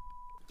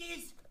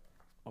is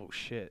Oh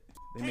shit!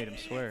 They made him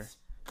swear.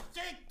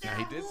 Now,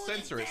 he did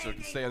censor it so it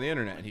can stay on the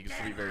internet and he can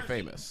still be very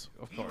famous.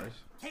 Of course.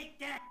 Take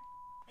that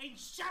and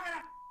shove it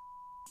up.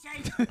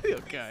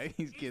 Okay,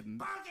 he's kidding.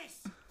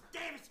 Bogus!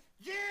 Davis,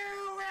 you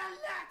will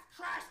not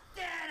trust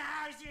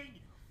Danhausen!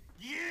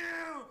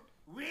 You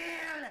will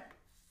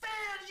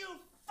fail, you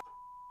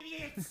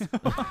idiots!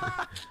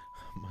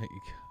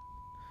 Mike.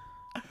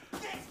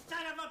 This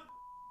son of a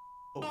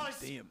Oh boss.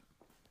 damn!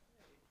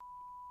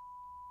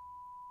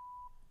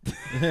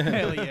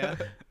 Hell yeah!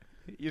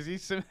 Is he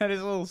that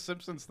his little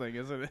Simpsons thing,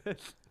 isn't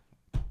it?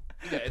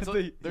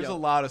 Yeah, there's a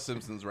lot of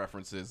Simpsons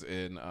references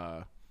in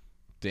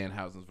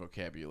Danhausen's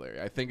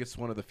vocabulary. I think it's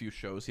one of the few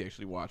shows he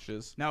actually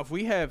watches. Now, if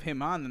we have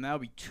him on, then that'll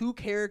be 2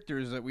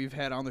 characters that we've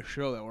had on the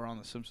show that were on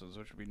The Simpsons,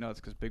 which would be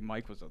nuts because Big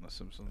Mike was on The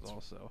Simpsons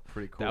also.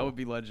 Pretty cool. That would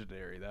be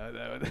legendary.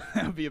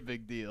 That would be a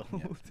big deal. Yeah.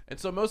 And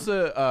so most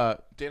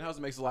of Danhausen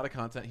makes a lot of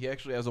content. He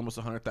actually has almost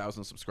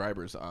 100,000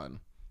 subscribers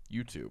on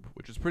YouTube,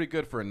 which is pretty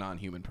good for a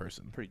non-human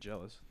person. Pretty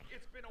jealous.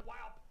 It's been a while.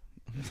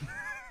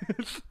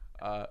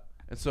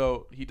 And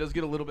so he does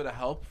get a little bit of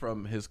help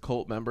from his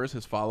cult members,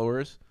 his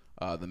followers.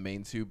 The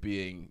main 2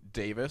 being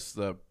Davis,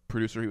 the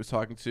producer he was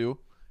talking to,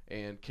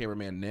 and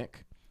cameraman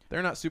Nick.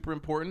 They're not super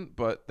important,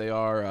 but they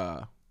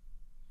are,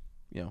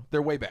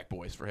 they're way back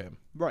boys for him.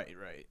 Right.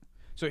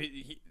 So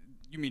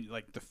you mean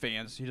like the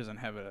fans? He doesn't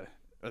have are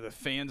the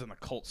fans and the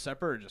cult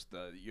separate, or just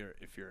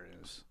if you're in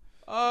his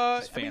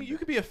I fan mean, you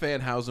could be a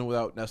Fanhausen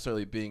without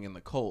necessarily being in the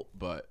cult,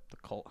 but the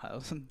cult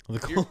house?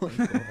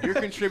 you're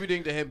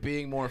contributing to him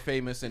being more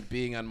famous and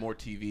being on more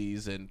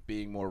TVs and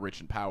being more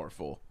rich and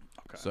powerful.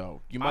 Okay.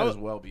 So you might as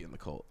well be in the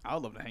cult. I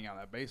would love to hang out in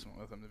that basement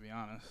with him, to be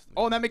honest.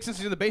 Oh, and that makes sense.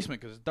 He's in the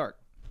basement because it's dark.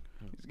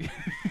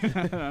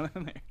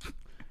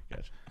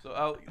 Gotcha.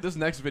 So this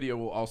next video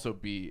will also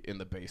be in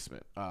the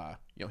basement.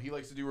 He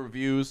likes to do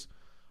reviews.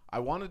 I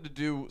wanted to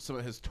do some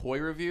of his toy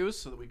reviews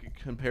so that we could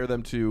compare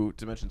them to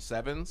Dimension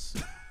 7's.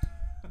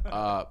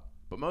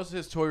 But most of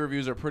his toy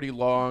reviews are pretty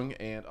long,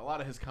 and a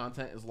lot of his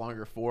content is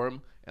longer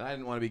form, and I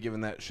didn't want to be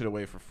giving that shit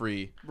away for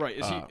free. Right.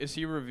 Is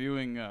he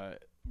reviewing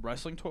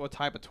wrestling toy? What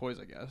type of toys,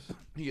 I guess?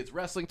 He gets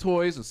wrestling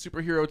toys and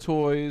superhero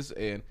toys,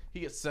 and he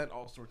gets sent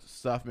all sorts of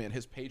stuff, man.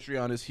 His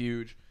Patreon is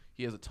huge.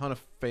 He has a ton of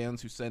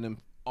fans who send him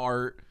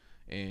art,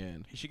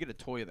 and He should get a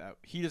toy of that.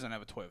 He doesn't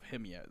have a toy of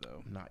him yet,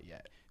 though. not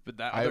yet. But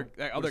that I other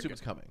would assume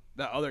it's coming.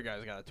 that other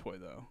guy's got a toy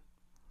though.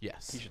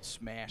 Yes. He should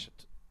smash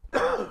it.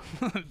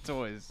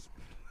 Toys.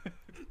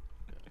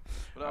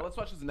 But let's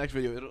watch this next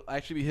video. It'll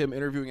actually be him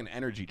interviewing an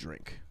energy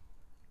drink.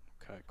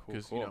 Okay, cool.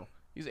 Because,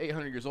 he's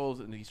 800 years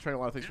old, and he's trying a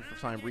lot of things for the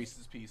first time.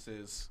 Reese's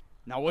Pieces.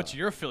 Now, what's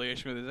your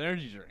affiliation with his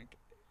energy drink?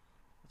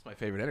 That's my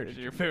favorite energy What's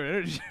drink. your favorite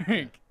energy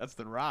drink? That's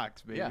the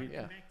Rocks, baby.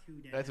 Yeah.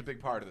 That's a big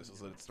part of this, is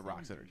that it's the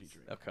Rock's energy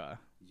drink. Okay.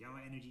 Java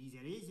Energies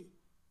it is.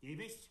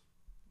 Davis?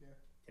 Yeah.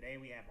 Today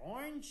we have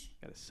orange.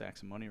 Got a sack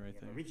of money right We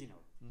have there. original.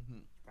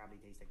 Probably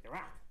tastes like the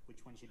rock. Which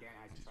one should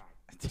Danhausen try?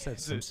 What's that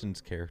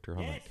Simpsons character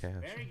on Yes, that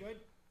cast? very good.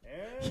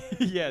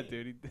 Yeah,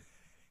 dude.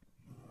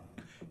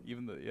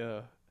 Even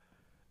the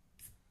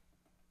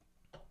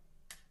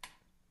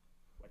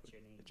What's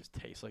your name? it just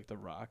tastes like the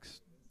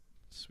Rocks.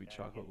 Sweet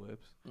chocolate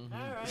lips. All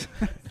right,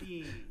 let's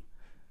see. It's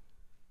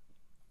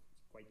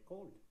quite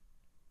cold.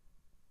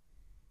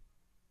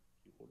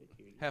 You hold it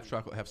here. you Half hold it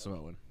chocolate, here. half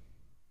Samoan.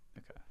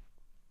 Okay.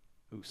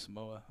 Ooh,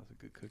 Samoa. That's a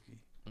good cookie.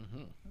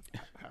 Mm-hmm.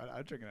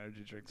 I'd drink an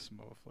energy drink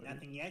Samoa flavor.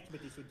 Nothing yet,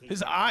 but this would take.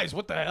 His eyes,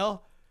 what the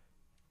hell?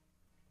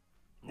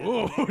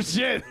 Oh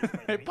shit!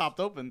 It popped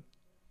open.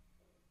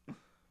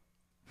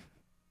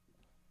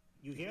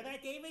 You hear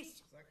that, Davis?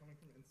 Is that coming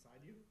from inside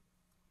you?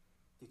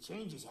 The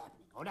change is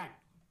happening. Hold on.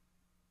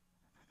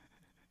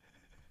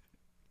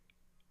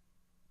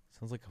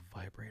 Sounds like a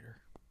vibrator.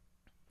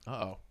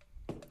 Uh-oh.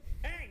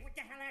 Hey, what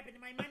the hell happened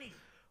to my money?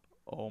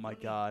 Oh my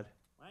god.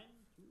 1,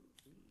 2,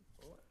 3,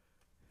 4,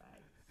 5,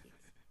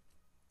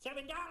 6,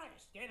 $7.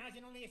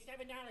 Danhausen only has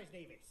 $7,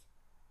 Davis.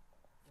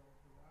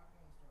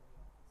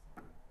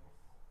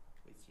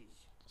 Which is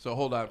So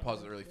hold on,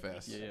 pause it really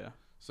fast. Yeah.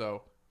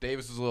 So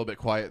Davis was a little bit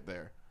quiet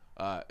there.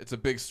 It's a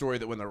big story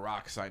that when The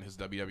Rock signed his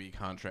WWE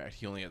contract,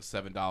 he only had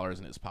 $7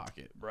 in his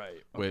pocket.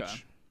 Right.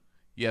 Which,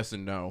 yes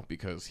and no,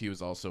 because he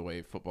was also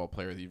a football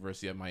player at the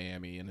University of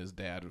Miami, and his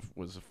dad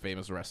was a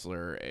famous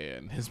wrestler,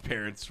 and his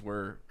parents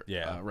were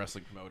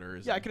wrestling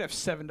promoters. Yeah, I could have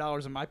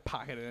 $7 in my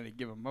pocket at any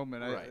given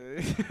moment. Right.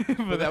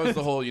 But that was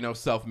the whole,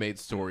 self-made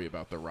story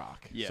about The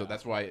Rock. Yeah. So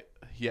that's why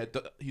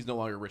he's no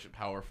longer rich and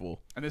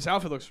powerful. And this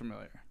outfit looks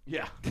familiar.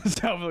 Yeah.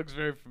 This outfit looks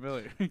very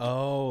familiar.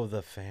 Oh,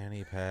 the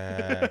fanny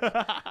pack.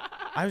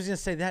 I was gonna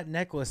say that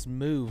necklace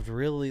moved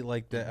really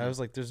like that. I was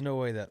like, "There's no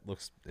way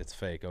it's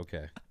fake."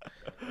 Okay.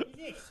 what is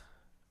this?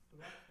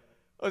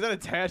 Oh, is that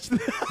attached?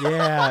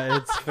 Yeah,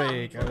 it's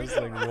fake. I was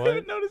like, I "What?"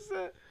 didn't notice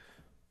that.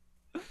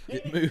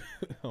 It moved.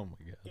 Oh my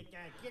god. We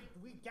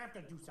have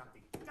to do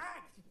something.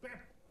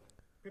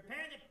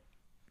 Prepare the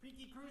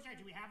PT Cruiser.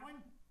 Do we have one?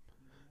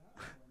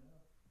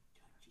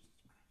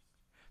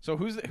 So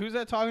who's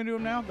that talking to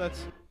him now?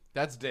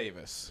 That's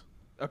Davis.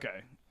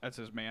 Okay. That's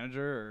his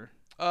manager,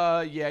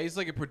 Yeah, he's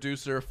like a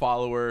producer,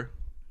 follower,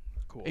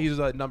 Cool. He's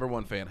 #1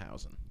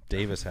 Fanhausen.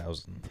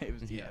 Davishausen.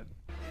 Davis, yeah.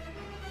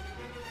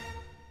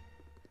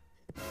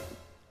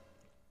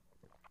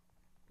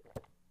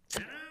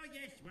 Oh,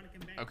 yes,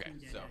 welcome back Okay,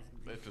 to so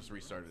Danhausen. it just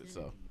restarted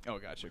itself. Oh,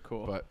 gotcha.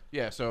 Cool. But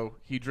yeah, so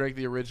he drank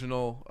the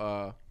original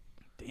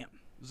Damn.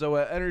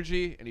 Zoa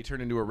energy, and he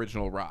turned into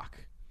original rock.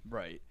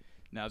 Right.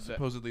 Now that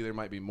Supposedly there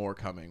might be more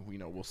coming. You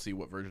know, we'll see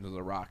what versions of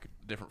the rock,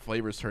 different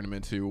flavors turn him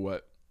into,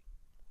 what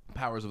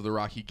powers of the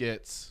rock he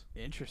gets.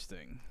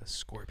 interesting. The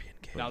Scorpion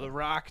King. Now, The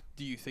Rock,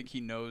 do you think he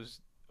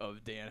knows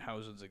of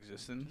Danhausen's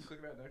existence?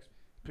 Click that next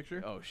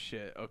picture. Oh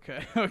shit.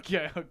 Okay.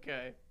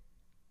 Okay.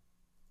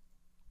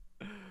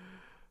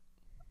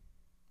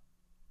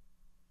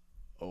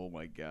 Oh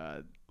my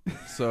god.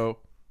 So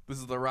this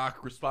is the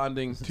Rock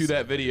responding to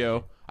that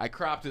video. I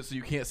cropped it so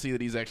you can't see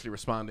that he's actually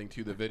responding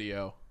to the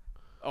video.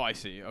 Oh, I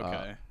see.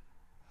 Okay.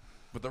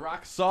 But the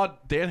Rock saw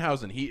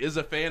Danhausen. He is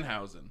a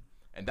Fanhausen,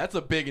 and that's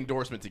a big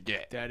endorsement to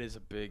get, That is a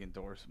big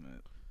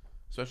endorsement.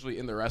 especially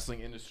in the wrestling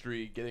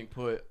industry. Getting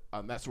put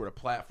on that sort of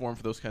platform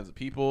for those kinds of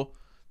people,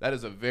 that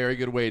is a very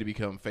good way to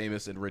become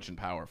famous and rich and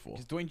powerful.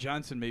 Because Dwayne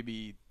Johnson may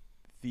be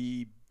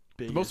the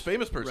The biggest most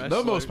famous person, wrestler,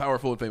 the most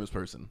powerful and famous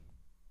person.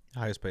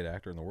 Highest paid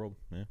actor in the world.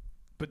 Yeah.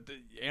 but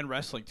and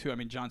wrestling too. I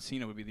mean, John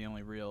Cena would be the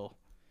only real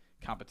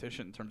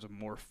competition in terms of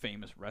more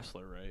famous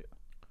wrestler, right?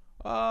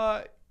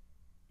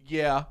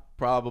 Yeah,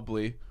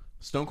 probably.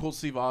 Stone Cold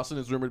Steve Austin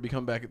is rumored to be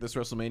coming back at this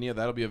WrestleMania.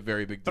 That'll be a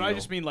very big deal. But I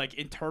just mean like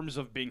in terms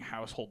of being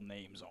household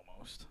names,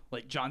 almost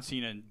like John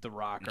Cena and The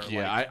Rock are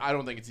yeah, like I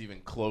don't think it's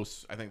even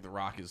close. I think The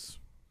Rock is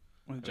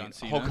John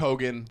Cena. Hulk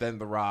Hogan, then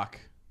The Rock.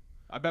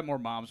 I bet more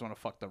moms want to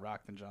fuck The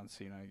Rock than John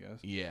Cena. I guess.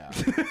 Yeah.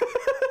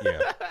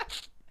 Yeah.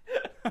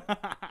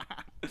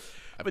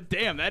 But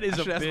damn, that is I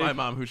should a ask big. my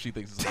mom who she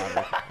thinks is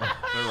hotter,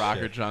 The Rock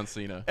or John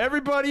Cena.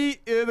 Everybody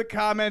in the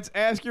comments,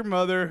 ask your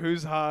mother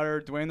who's hotter,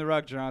 Dwayne The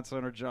Rock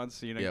Johnson or John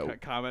Cena. Yeah.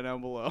 Comment down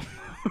below.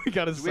 We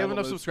gotta. Do we have settle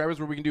enough this. subscribers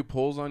where we can do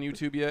polls on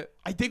YouTube yet?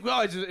 I think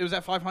it was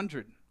at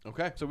 500,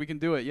 Okay. so we can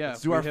do it. Yeah.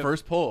 Let's do our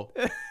first poll.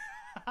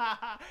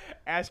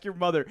 Ask your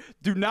mother.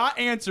 Do not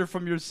answer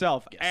from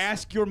yourself.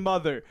 Ask your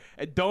mother,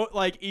 and don't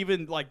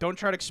don't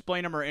try to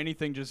explain them or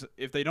anything. Just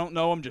if they don't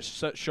know them,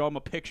 just show them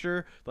a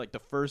picture, like the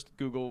first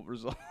Google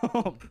result.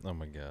 Oh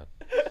my god.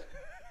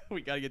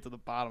 We gotta get to the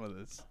bottom of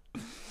this.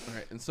 All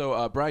right. And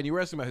so, Brian, you were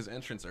asking about his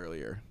entrance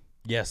earlier.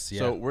 Yes. Yeah.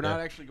 So we're not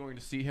yeah. actually going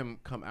to see him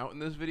come out in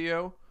this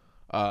video,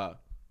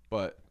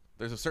 but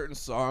there's a certain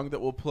song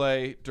that will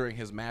play during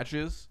his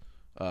matches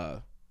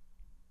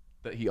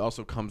that he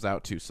also comes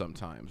out to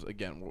sometimes.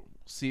 Again, we'll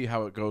see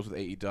how it goes with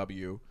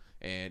AEW,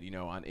 and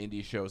on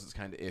indie shows it's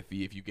kind of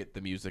iffy if you get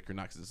the music or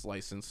not because it's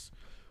licensed.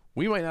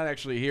 We might not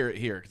actually hear it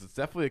here because it's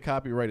definitely a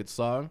copyrighted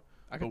song.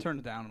 I can turn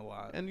it down a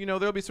lot. And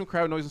there'll be some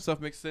crowd noise and stuff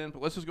mixed in,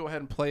 but let's just go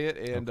ahead and play it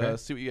and Okay.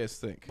 see what you guys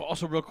think. But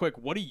also, real quick,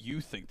 what do you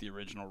think the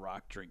original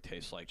Rock drink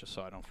tastes like? Just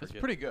so I don't forget. It's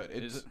pretty good.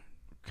 Is It's it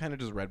kind of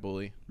just Red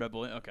Bull-y. Red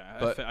Bull? Okay,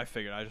 But- I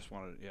figured. I just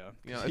wanted, yeah.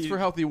 It's for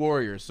healthy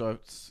warriors, so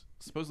it's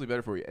supposedly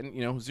better for you.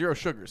 And zero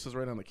sugar, says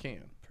right on the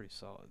can. Pretty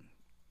solid.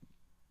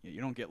 Yeah,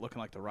 you don't get looking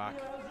like The Rock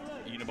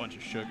eating a bunch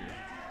of sugar.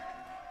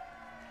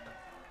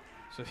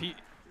 So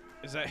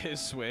is that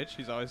his switch?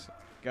 He's always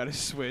got his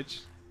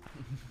switch.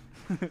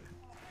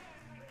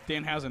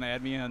 Danhausen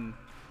had me on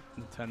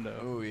Nintendo.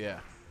 Oh yeah.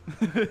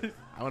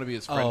 I want to be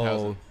his friend. Oh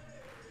Hausen.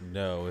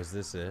 no, is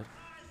this it?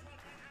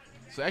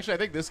 So actually, I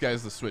think this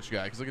guy's the Switch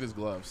guy because look at his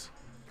gloves.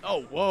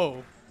 Oh,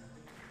 whoa.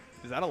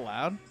 Is that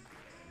allowed?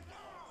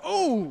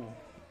 Oh!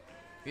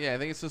 Yeah, I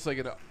think it's just like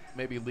a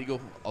maybe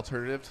legal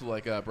alternative to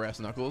like brass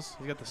knuckles.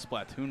 He's got the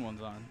Splatoon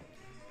ones on.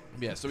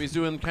 Yeah, so he's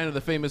doing kind of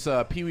the famous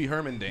Pee Wee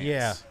Herman dance.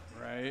 Yeah.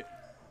 Right?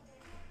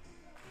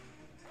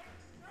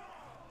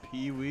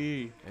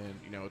 Pee-wee.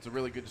 And it's a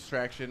really good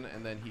distraction,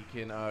 and then he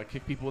can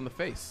kick people in the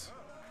face.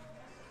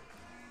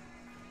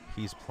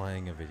 He's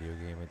playing a video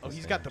game at the Oh,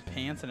 he's same got the time.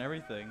 pants and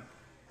everything.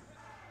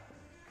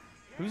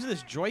 Who's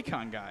this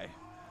Joy-Con guy?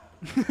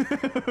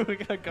 We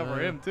gotta cover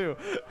him, too.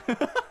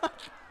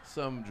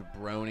 Some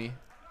jabroni.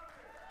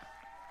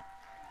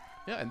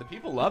 Yeah, and the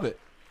people love it.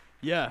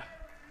 Yeah.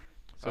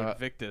 So Uh,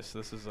 Victus,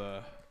 this is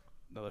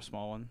another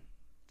small one.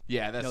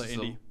 Yeah, that's Another just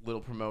indie. a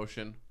little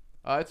promotion.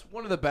 It's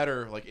one of the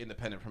better like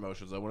independent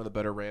promotions, though. One of the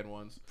better ran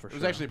ones. For It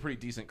was sure. actually a pretty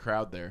decent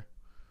crowd there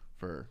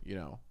for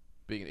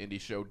being an indie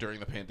show during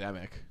the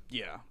pandemic.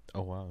 Yeah.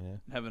 Oh wow, yeah.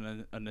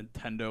 Having a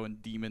Nintendo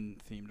and demon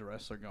themed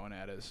wrestler going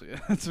at it. So yeah,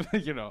 that's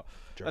that's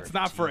Jar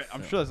not for teeth.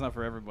 I'm sure that's not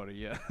for everybody,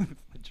 yeah.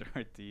 The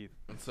jar teeth.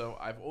 And so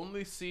I've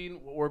only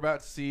seen what we're about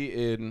to see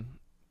in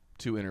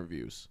 2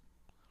 interviews.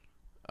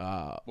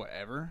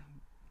 Whatever.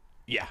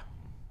 Yeah.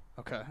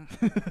 Okay.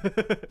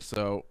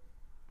 So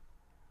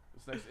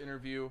this next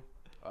interview,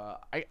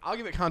 I'll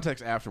give it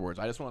context afterwards.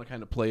 I just want to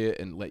kind of play it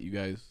and let you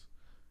guys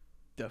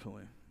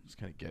Definitely. just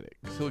kind of get it.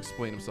 'Cause he'll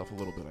explain himself a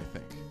little bit, I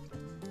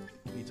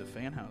think. Needs a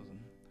Fanhausen.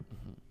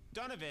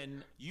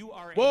 Donovan, you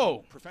are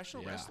Whoa. a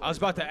professional Yeah. wrestler. I was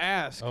about to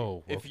ask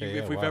Oh, if okay,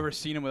 yeah, we've wow. ever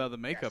seen him without the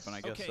makeup, and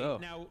I guess okay, so.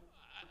 now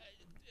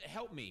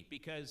help me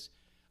because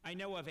I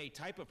know of a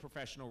type of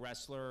professional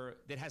wrestler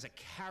that has a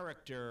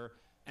character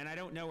And I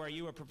don't know, are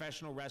you a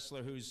professional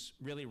wrestler who's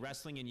really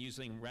wrestling and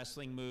using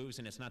wrestling moves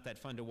and it's not that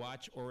fun to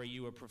watch? Or are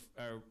you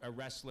a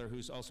wrestler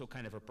who's also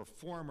kind of a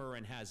performer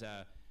and has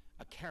a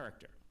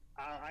character?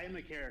 I am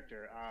a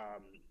character.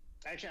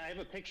 Actually, I have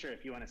a picture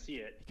if you want to see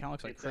it. He kind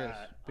of looks like It's, Chris.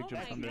 Big Jim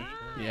my Thunder.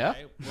 God. Yeah.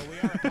 Okay, well, we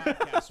are a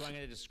podcast, so I'm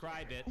going to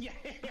describe it. Yeah.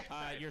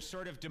 You're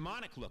sort of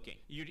demonic looking.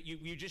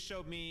 You just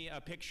showed me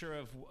a picture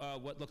of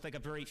what looked like a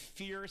very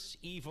fierce,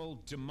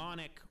 evil,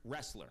 demonic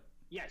wrestler.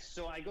 Yes,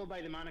 so I go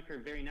by the moniker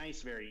Very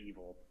Nice, Very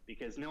Evil,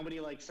 because nobody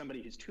likes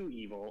somebody who's too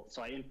evil.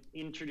 So I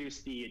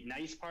introduce the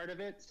nice part of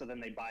it, so then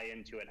they buy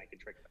into it and I can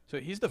trick them. So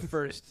he's the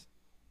first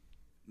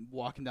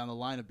walking down the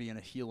line of being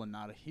a heel and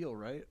not a heel,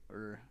 right?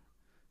 Or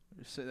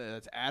say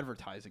that's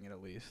advertising it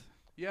at least.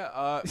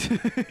 Yeah,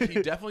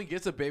 he definitely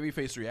gets a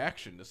babyface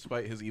reaction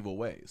despite his evil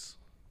ways.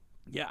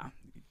 Yeah.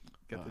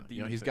 Got the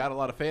You know, demon he's face. got a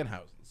lot of fan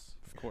houses.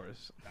 Of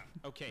course.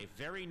 Okay,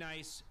 very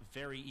nice,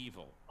 very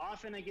evil.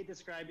 Often I get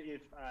described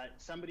if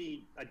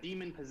a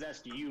demon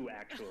possessed you,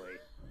 actually.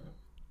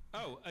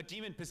 Oh, a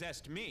demon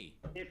possessed me.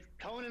 If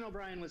Conan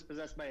O'Brien was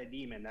possessed by a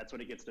demon, that's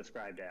what it gets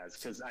described as,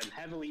 because I'm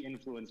heavily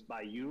influenced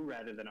by you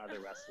rather than other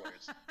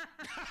wrestlers.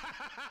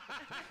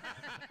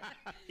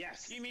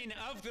 Yes. You mean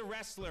of the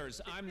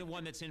wrestlers, I'm the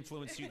one that's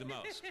influenced you the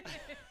most?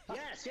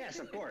 Yes,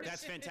 of course.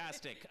 That's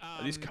fantastic.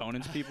 Are these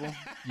Conan's people?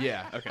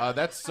 Yeah. Okay.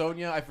 That's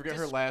Sonia. I forget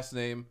her last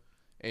name.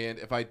 And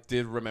if I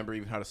did remember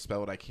even how to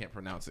spell it, I can't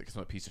pronounce it because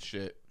I'm a piece of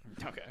shit.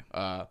 Okay.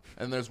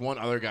 And there's one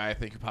other guy I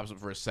think who pops up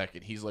for a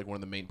second. He's like one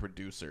of the main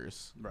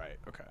producers. Right.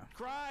 Okay.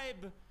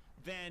 Describe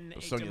then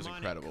a Sonia's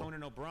demonic incredible.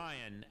 Conan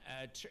O'Brien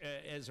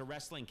as a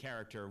wrestling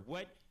character.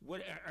 What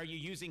are you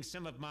using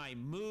some of my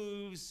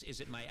moves? Is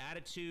it my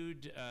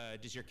attitude?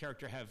 Does your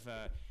character have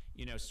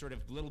sort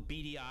of little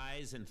beady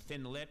eyes and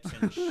thin lips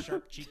and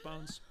sharp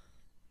cheekbones?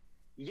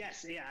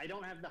 Yes, yeah, I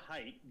don't have the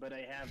height, but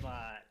I have,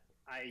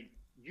 I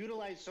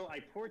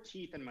pour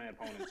teeth in my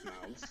opponent's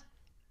mouths.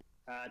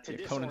 To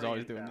Conan's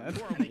always disorient doing them. that.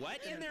 Pour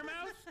what in their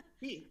mouth?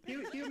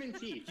 Human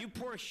teeth. You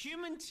pour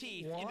human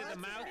teeth into the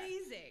mouth?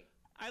 Amazing.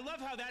 I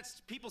love how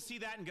people see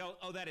that and go,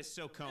 "Oh, that is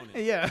so Conan."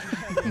 Yeah.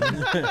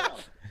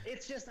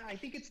 It's just, I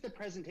think it's the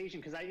presentation,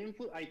 because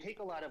I take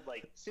a lot of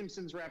like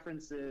Simpsons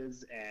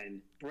references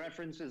and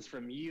references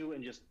from you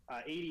and just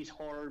 80s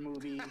horror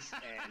movies,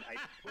 and I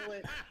pull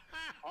it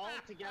all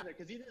together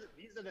because these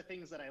are the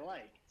things that I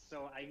like.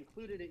 So I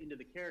included it into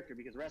the character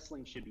because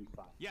wrestling should be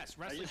fun. Yes,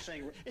 I'm wrestling. just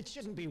saying, It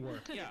shouldn't be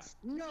work. Yeah.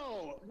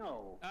 no.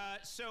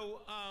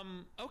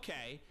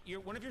 Okay.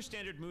 One of your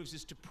standard moves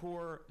is to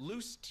pour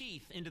loose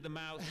teeth into the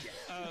mouth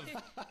of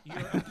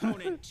your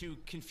opponent to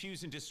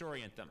confuse and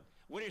disorient them.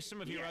 What are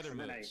some of your Yes, other and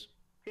then moves?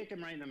 I kick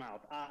him right in the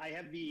mouth. I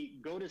have the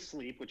go to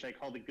sleep, which I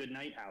call the good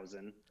night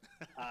Hausen.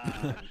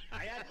 I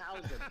add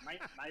Hausen.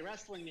 My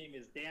wrestling name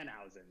is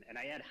Danhausen, and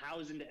I add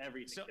Hausen to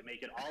everything to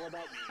make it all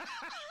about me.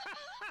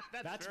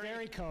 That's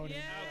very Conan. Yeah.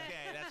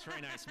 Okay, that's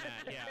very nice,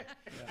 Matt.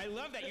 Yeah. I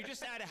love that. You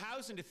just add a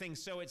Hausen to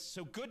things,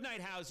 so good night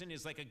Hausen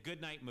is like a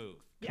good night move.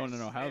 Conan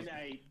Yes, O'Hausen. and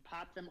I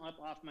pop them up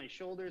off my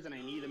shoulders, and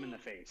I knee them in the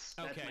face.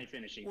 That's Okay. my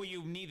finishing. Well,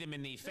 you need them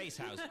in the face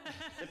Hausen.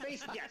 The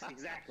face, yes,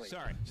 exactly.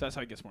 Sorry. So that's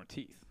how he gets more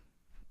teeth.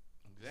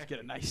 Just get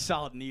a nice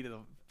solid knee to the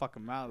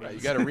fucking mouth. Right,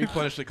 you got to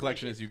replenish the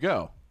collection as you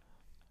go.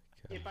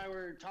 If I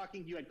were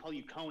talking to you, I'd call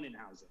you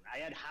Conanhausen. I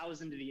add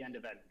Hausen to the end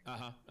of it.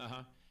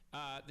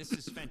 This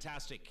is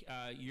fantastic.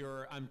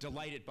 I'm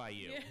delighted by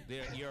you.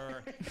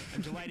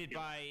 I'm delighted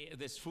by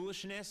this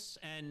foolishness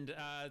and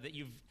that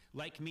you've,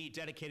 like me,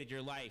 dedicated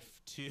your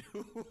life to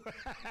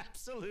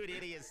absolute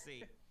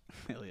idiocy.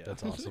 Hell yeah.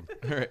 That's awesome.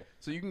 All right.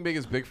 So you can make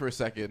us big for a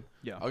second.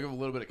 Yeah. I'll give a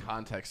little bit of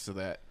context to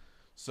that.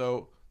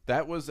 So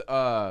that was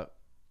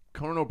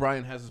Conan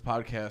O'Brien has his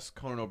podcast,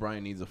 Conan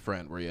O'Brien Needs a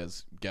Friend, where he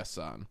has guests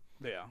on.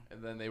 Yeah.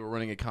 And then they were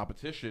running a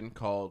competition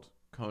called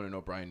Conan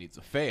O'Brien Needs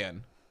a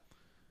Fan.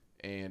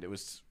 And it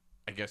was,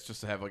 I guess, just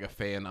to have like a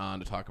fan on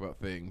to talk about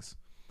things.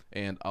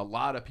 And a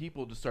lot of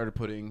people just started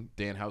putting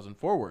Danhausen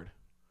forward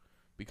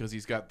because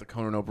he's got the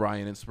Conan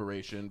O'Brien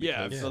inspiration.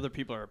 Yeah, because- if other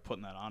people are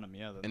putting that on him,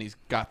 yeah. and he's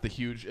got the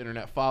huge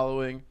internet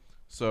following.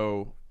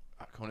 So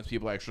Conan's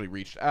people actually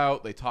reached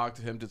out. They talked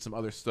to him, did some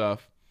other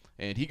stuff.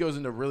 And he goes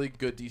into really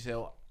good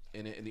detail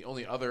in it. And the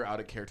only other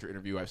out-of-character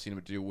interview I've seen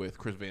him do with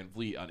Chris Van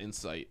Vliet on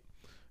Insight.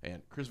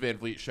 And Chris Van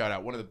Vliet, shout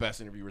out, one of the best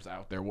interviewers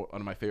out there, one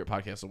of my favorite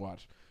podcasts to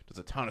watch. Does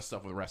a ton of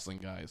stuff with wrestling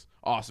guys.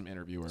 Awesome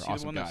interviewer, Is he the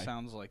awesome one guy. that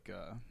sounds like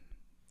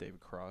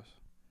David Cross?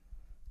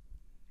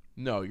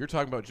 No, you're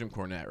talking about Jim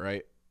Cornette,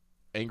 right?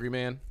 Angry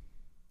Man?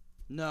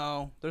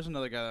 No, there's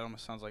another guy that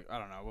almost sounds like, I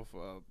don't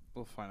know.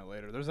 We'll find it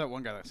later. There's that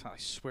one guy that I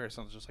swear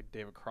sounds just like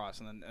David Cross,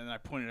 and then I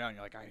pointed it out, and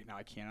you're like,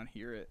 I can't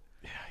unhear it.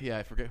 Yeah,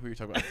 I forget who you're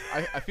talking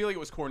about. I feel like it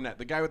was Cornette,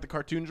 the guy with the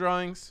cartoon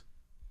drawings.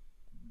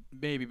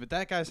 Maybe, but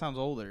that guy sounds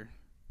older.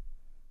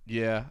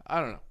 Yeah,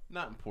 I don't know.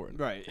 Not important.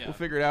 Right, yeah. We'll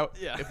figure it out.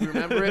 Yeah. If we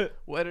remember it,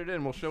 we'll edit it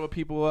in. We'll show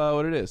people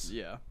what it is.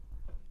 Yeah.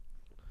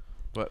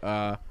 But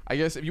I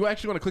guess if you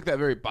actually want to click that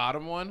very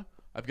bottom one,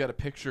 I've got a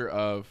picture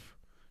of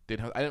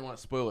Danhausen. I didn't want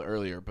to spoil it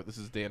earlier, but this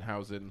is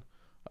Danhausen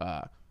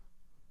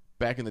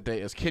back in the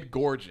day as Kid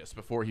Gorgeous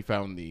before he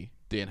found the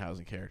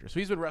Danhausen character. So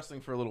he's been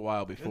wrestling for a little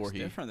while It's before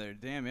different there.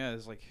 Damn, yeah,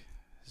 it's like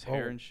his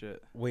hair Oh. and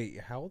shit. Wait,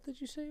 how old did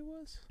you say he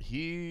was?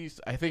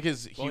 I think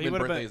his Well, he human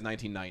would've birthday been- is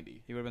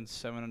 1990. He would have been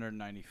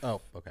 790.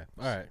 Oh, okay.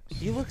 All right.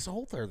 He looks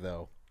older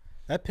though.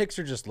 That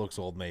picture just looks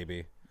old,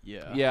 maybe.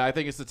 Yeah. Yeah, I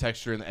think it's the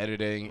texture and the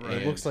editing. Right. It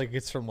and- looks like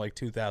it's from like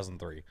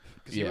 2003.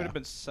 Because he Yeah. would have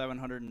been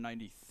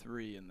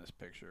 793 in this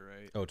picture,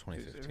 right? Oh,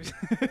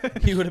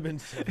 2015. He would have been.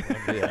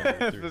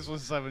 If this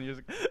was 7 years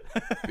ago.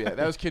 yeah,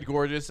 that was Kid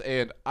Gorgeous,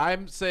 and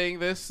I'm saying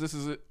this. This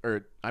is,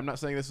 or I'm not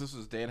saying this. This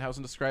was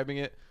Danhausen describing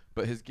it,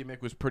 but his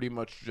gimmick was pretty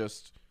much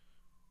just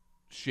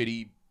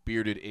shitty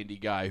bearded indie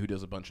guy who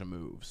does a bunch of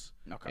moves,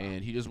 Okay.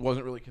 and he just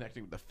wasn't really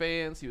connecting with the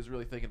fans. He was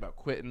really thinking about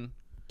quitting.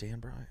 Dan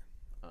Bryan.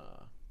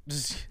 Uh,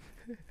 Just,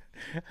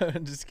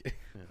 just kidding.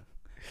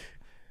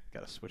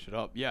 Gotta switch it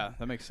up. Yeah,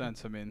 that makes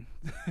sense. I mean,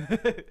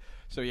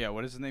 so yeah,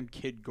 what is his name?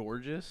 Kid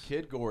Gorgeous?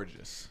 Kid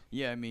Gorgeous.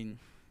 Yeah, I mean,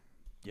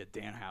 yeah,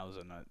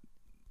 Danhausen.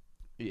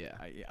 Yeah.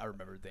 I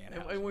remember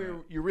Danhausen.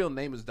 And your real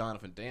name is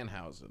Donovan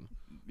Danhausen.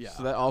 Yeah.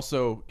 So that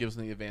also gives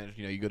them the advantage.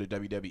 You know, you go to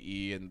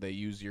WWE and they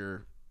use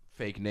your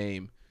fake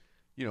name.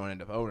 You don't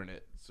end up owning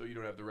it, so you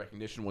don't have the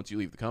recognition once you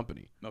leave the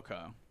company. Okay.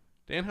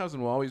 Danhausen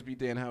will always be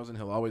Danhausen.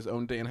 He'll always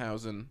own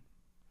Danhausen.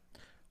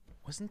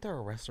 Wasn't there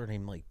a wrestler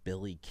named like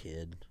Billy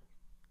Kid?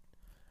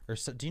 Or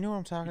so, do you know what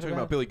I'm talking You talking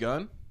about Billy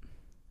Gunn?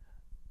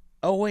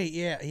 Oh wait,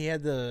 yeah, he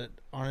had the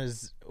on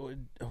his.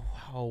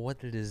 Oh, what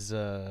did his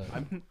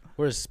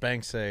what does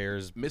Spank say? Or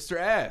his Mr.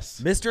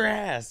 Ass. Mr.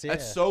 Ass? Yeah.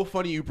 That's so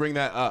funny you bring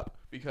that up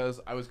because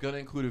I was gonna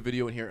include a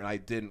video in here and I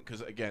didn't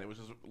because again it was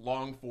just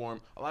long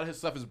form. A lot of his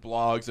stuff is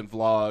blogs and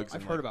vlogs.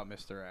 I've and heard about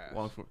Mr. Ass.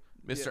 long form.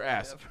 Mr. Yeah,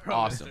 Ass, I've heard about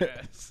awesome. Mr.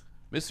 Ass.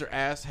 Mr.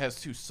 Ass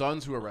has two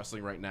sons who are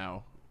wrestling right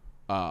now,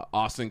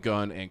 Austin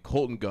Gunn and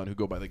Colton Gunn, who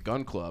go by the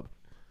Gun Club.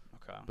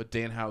 Okay. But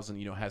Danhausen,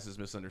 you know, has his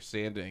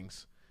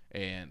misunderstandings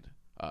and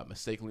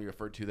mistakenly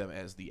referred to them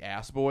as the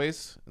Ass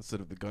Boys instead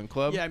of the Gun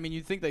Club. Yeah, I mean,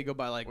 you'd think they go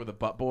by like Or the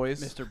Butt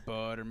Boys. Mr.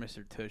 Bud or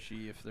Mr.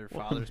 Tushy if their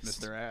father's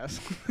Mr. Ass.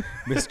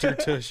 Mr.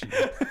 Tushy.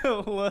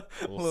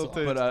 Little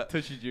But,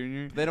 Tushy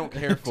Jr. They don't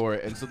care for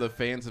it, and so the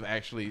fans have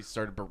actually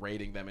started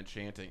berating them and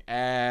chanting,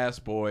 Ass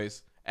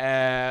Boys,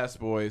 Ass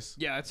Boys.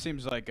 Yeah, it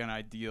seems like an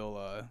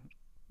ideal,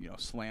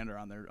 slander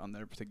on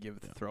their to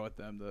throw at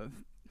them to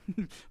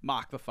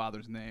mock the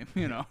father's name.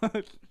 You know.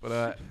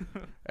 But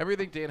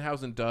everything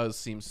Danhausen does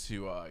seems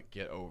to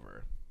get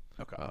over.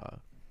 Okay.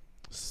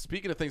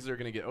 Speaking of things that are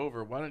going to get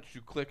over, why don't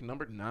you click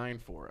number 9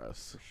 for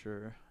us? For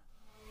sure.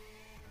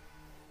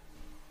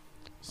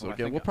 So Well, I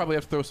again, think we'll probably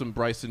have to throw some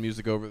Bryson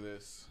music over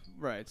this,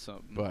 Right.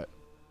 So. but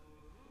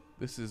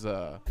this is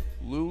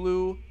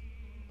Lulu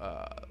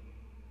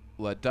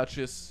La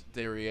Duchesse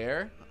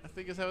Derriere, I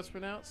think is how it's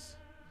pronounced.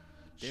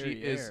 She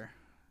is, Derriere.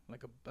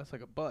 That's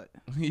like a butt.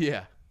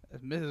 yeah.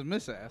 That's Mrs.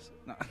 Miss Ass.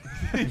 No.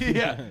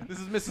 Yeah, this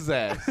is Mrs.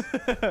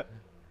 Ass.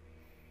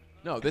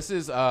 No, this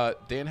is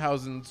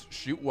Danhausen's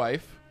shoot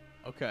wife.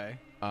 Okay.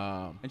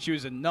 Um, And she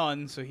was a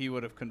nun, so he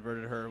would have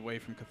converted her away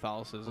from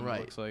Catholicism.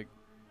 Right. It looks like.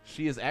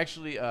 she is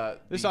actually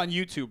This is on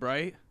YouTube,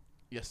 right?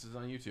 yes, this is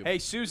on YouTube. Hey,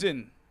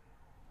 Susan.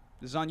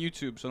 This is on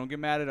YouTube, so don't get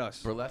mad at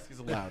us. Burlesque is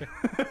allowed.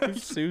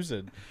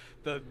 Susan.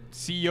 The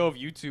CEO of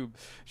YouTube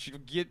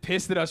should get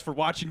pissed at us for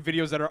watching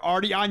videos that are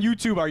already on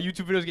YouTube. Our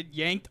YouTube videos get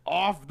yanked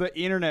off the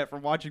internet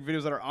from watching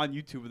videos that are on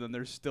YouTube, and then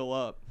they're still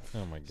up.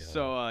 Oh my god.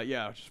 So,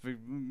 yeah, just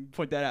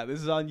point that out.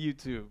 This is on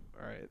YouTube.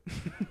 All right.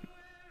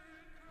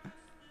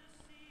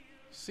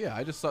 So yeah,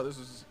 I just thought this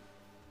was,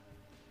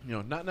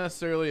 not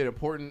necessarily an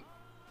important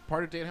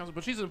part of Danhausen,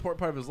 but she's an important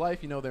part of his life.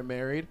 You know, they're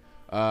married.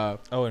 Oh,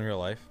 in real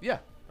life? Yeah,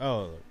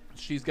 Oh,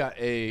 she's got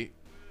a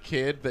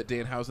kid that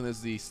Danhausen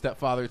is the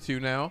stepfather to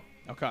now,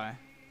 Okay.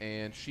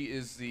 and she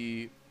is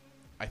the,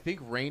 I think,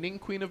 reigning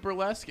queen of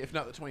burlesque, if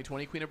not the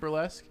 2020 queen of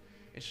burlesque,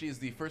 and she is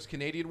the first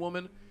Canadian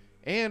woman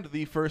and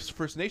the first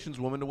First Nations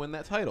woman to win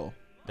that title.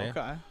 damn.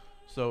 Okay.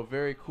 So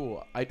very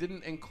cool. I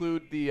didn't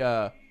include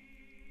the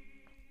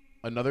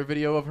another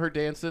video of her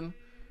dancing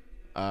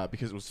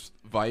because it was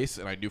Vice,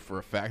 and I knew for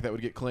a fact that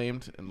would get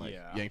claimed and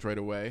Yeah. yanked right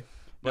away.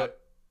 But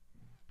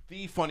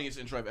the funniest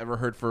intro I've ever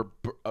heard for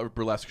a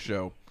burlesque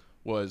show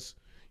was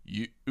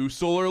 "You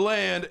stole her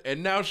land,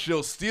 and now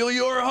she'll steal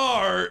your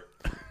heart."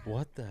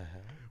 What the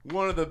hell?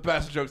 One of the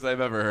best jokes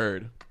I've ever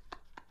heard.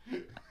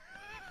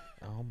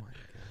 Oh my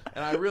god.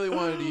 And I really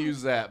wanted to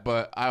use that,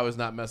 but I was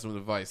not messing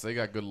with Vice. They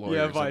got good lawyers.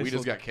 Yeah, and Vice we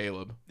just will- got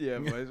Caleb. Yeah,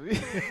 boys.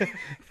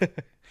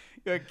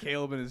 You got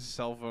Caleb and his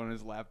cell phone and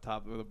his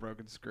laptop with a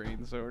broken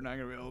screen, so we're not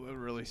going to be able to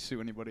really sue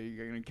anybody.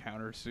 You're going to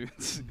counter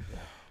suits.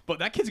 But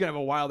that kid's going to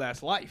have a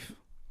wild-ass life.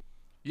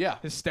 Yeah.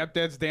 His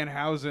stepdad's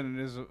Danhausen and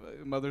his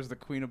mother's the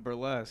queen of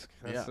burlesque.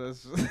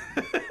 That's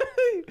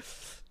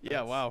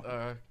yeah,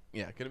 wow.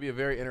 Yeah, going to be a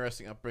very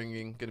interesting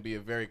upbringing. Going to be a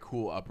very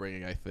cool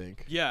upbringing, I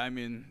think. Yeah, I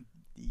mean,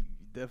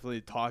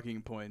 definitely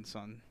talking points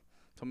on.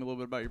 Tell me a little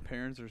bit about your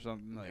parents or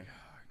something. Like,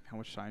 how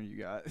much time you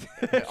got?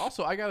 Yeah,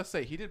 also, I got to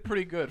say, he did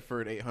pretty good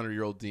for an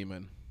 800-year-old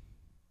demon.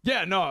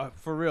 Yeah, no,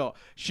 for real.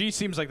 She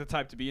seems like the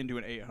type to be into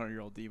an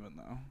 800-year-old demon,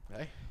 though.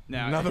 Hey,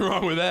 Now, nothing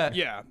wrong with that.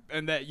 Yeah,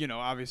 and that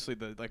obviously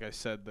like I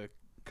said, the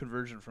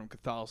conversion from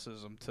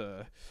Catholicism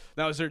to.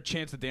 Now, is there a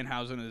chance that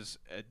Danhausen is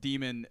a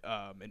demon,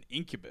 an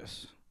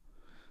incubus?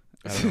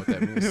 I don't know what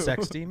that means.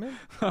 Sex demon?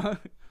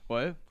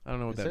 What? I don't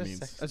know what Is that there means.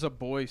 sex- As a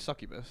boy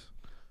succubus.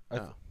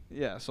 Oh.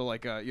 Yeah, so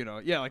like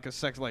like a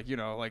sex, like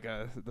like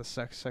the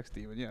sex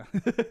demon. Yeah.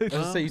 I was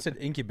gonna say, you said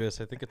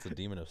incubus. I think it's a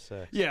demon of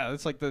sex. Yeah,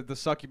 it's like the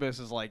succubus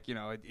is like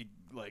it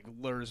like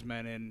lures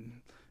men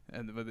in,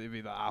 and but it'd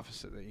be the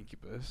opposite, the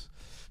incubus.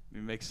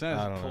 It makes sense.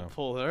 I don't know.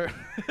 Pull her.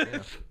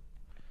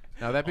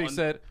 Now that being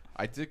said,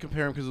 I did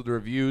compare him because of the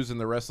reviews and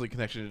the wrestling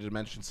connection to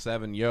Dimension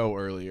 7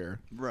 earlier.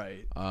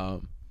 Right.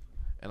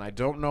 And I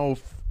don't know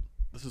if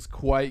this is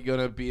quite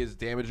gonna be as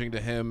damaging to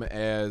him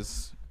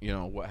as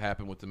what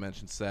happened with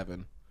Dimension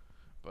 7.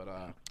 But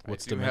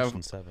What's I do Dimension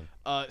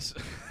have,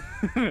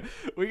 7?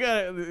 We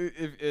got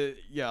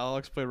I'll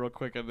explain real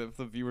quick, and if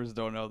the viewers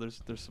don't know,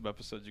 there's some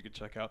episodes you can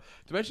check out.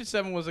 Dimension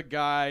 7 was a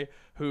guy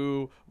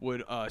who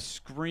would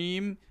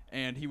scream,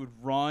 and he would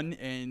run,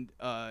 and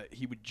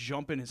he would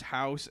jump in his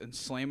house and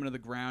slam into the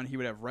ground. He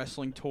would have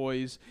wrestling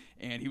toys,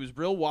 and he was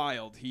real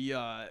wild. He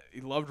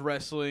loved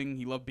wrestling.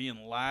 He loved being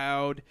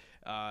loud.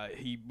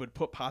 He would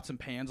put pots and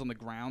pans on the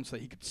ground so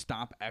that he could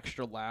stomp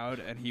extra loud,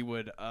 and he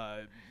would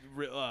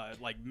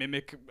like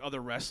mimic other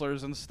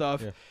wrestlers and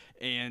stuff. Yeah.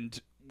 And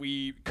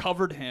we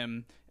covered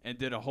him and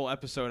did a whole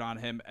episode on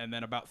him. And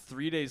then about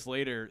 3 days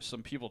later,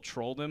 some people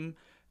trolled him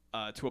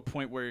to a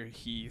point where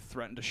he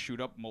threatened to shoot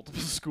up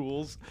multiple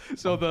schools.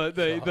 So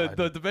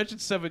the Dimension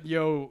 7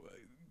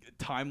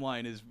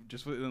 timeline is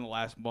just within the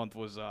last month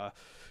was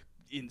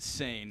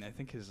insane. I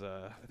think his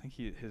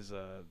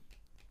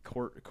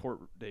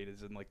court date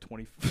is in like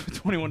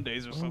 21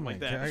 days or something like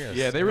that.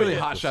 yeah, they really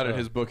hot-shotted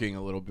his booking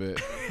a little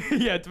bit.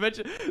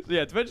 Dimension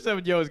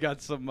 7 has got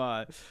some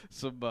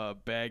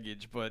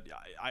baggage, but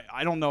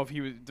I don't know if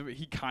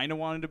he kind of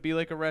wanted to be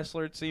like a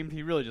wrestler. It seemed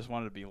he really just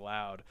wanted to be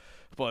loud.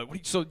 But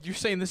so you're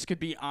saying this could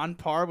be on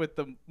par with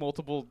the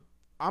multiple?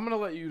 I'm gonna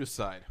let you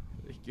decide.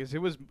 Because it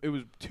was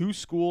 2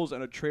 schools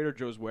and a Trader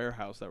Joe's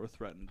warehouse that were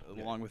threatened,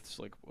 along with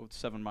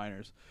 7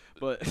 minors.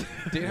 But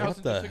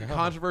Danhausen the took a hell?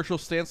 controversial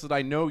stance that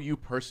I know you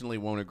personally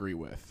won't agree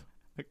with.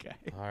 okay.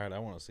 All right, I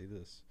want to see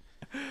this.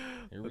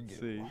 Here we Let's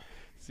go. see.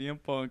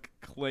 CM Punk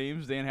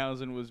claims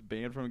Danhausen was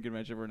banned from a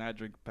convention for not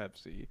drinking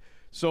Pepsi.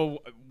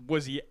 So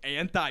was he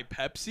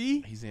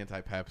anti-Pepsi? He's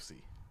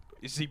anti-Pepsi.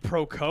 Is he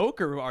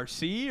pro-Coke or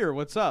RC or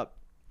what's up?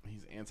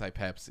 He's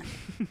anti-Pepsi.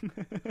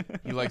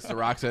 He likes The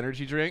Rock's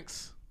energy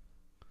drinks.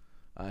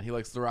 He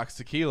likes The Rock's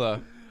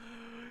tequila.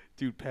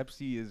 Dude,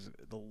 Pepsi is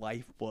the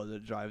lifeblood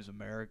that drives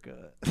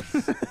America.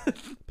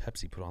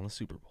 Pepsi put on the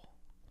Super Bowl.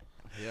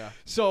 Yeah.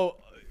 So,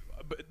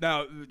 but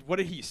now, what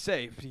did he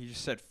say? He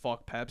just said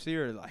 "fuck Pepsi"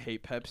 or "I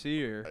hate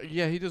Pepsi" or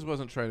Yeah, he just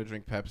wasn't trying to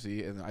drink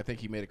Pepsi, and I think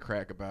he made a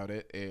crack about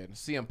it. And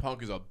CM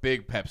Punk is a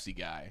big Pepsi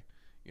guy.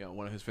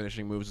 One of his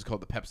finishing moves is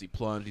called the Pepsi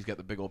Plunge. He's got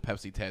the big old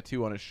Pepsi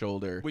tattoo on his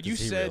shoulder. when you Is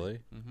he said really?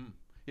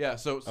 Yeah,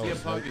 so CM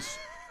so- Punk is.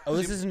 Oh,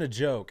 this isn't a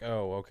joke.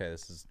 Oh, okay.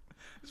 This is.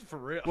 for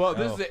real. Well,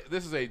 Oh.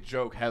 this is a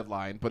joke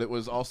headline, but it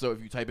was also,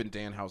 if you type in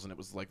Danhausen, it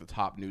was like the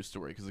top news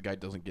story because the guy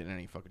doesn't get in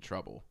any fucking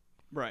trouble.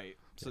 right.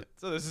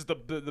 So this is the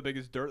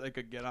biggest dirt they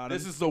could get on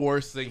This him. is the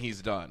worst thing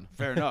he's done.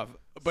 Fair enough.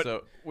 But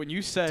So- when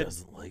you said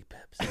Doesn't like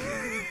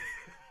Pepsi.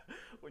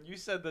 when you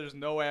said there's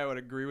no way I would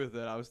agree with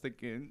it, I was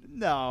thinking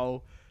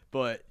no.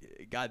 But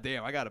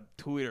goddamn, I got a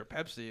 2-liter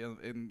Pepsi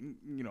in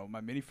my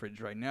mini fridge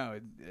right now,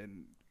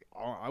 and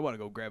I want to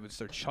go grab it and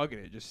start chugging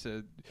it. Just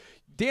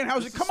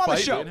Danhausen, This come is on the spite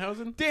show.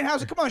 Danhausen?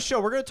 Danhausen, come on the show.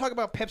 We're gonna talk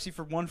about Pepsi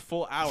for 1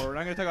 full hour. We're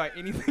not gonna talk about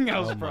anything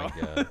else, Oh bro. my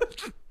god.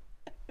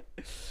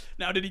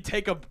 Now, did he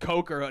take a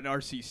Coke or an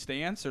RC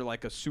stance, or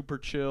like a Super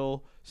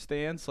Chill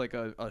stance, like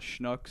a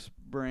Schnucks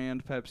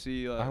brand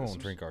Pepsi? I won't some-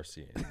 drink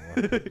RC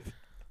anymore.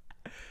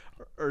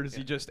 Or is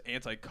he just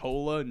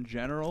anti-cola in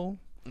general?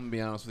 I'm gonna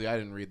be honest with you, I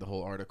didn't read the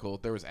whole article.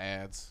 There was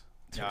ads.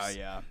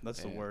 Yeah,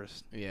 that's the Yeah.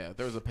 worst. Yeah,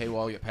 there was a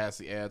paywall to get past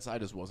the ads. I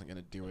just wasn't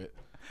gonna do it.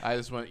 I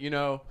just went,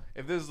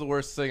 if this is the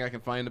worst thing I can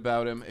find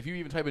about him, if you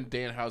even type in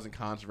Danhausen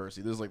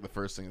controversy, this is like the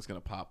first thing that's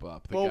gonna pop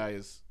up. The Well, guy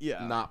is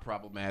yeah. not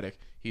problematic.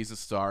 He's a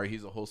star.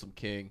 He's a wholesome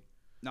king.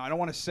 Now, I don't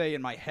want to say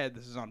in my head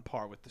this is on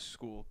par with the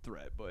school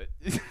threat, but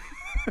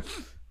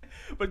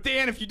but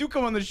Dan, if you do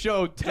come on the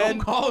show, Don't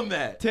call him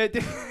that. Dan.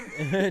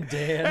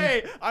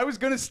 Hey, I was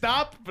gonna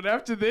stop, but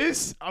after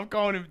this, I'm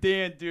calling him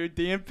Dan, dude.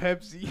 Dan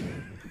Pepsi.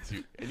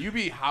 Dude, and you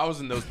be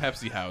housing those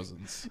Pepsi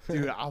housings.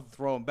 Dude, I'll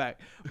throw him back.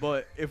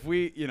 But if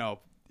we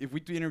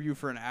do interview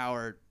for an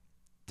hour,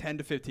 10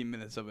 to 15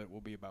 minutes of it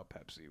will be about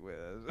Pepsi.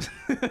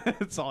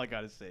 That's all I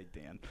gotta say,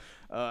 Dan.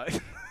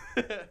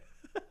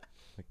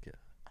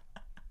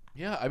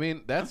 Yeah, I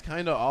mean that's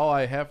kind of all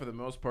I have for the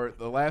most part.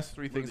 The last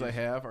 3 things I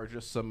have are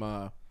just some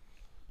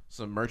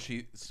merch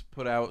he's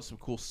put out, some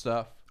cool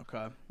stuff.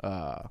 Okay.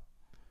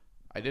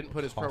 I didn't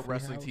put his pro Coffee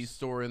wrestling house? tee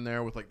store in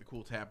there with like the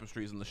cool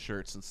tapestries and the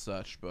shirts and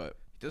such, but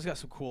He does got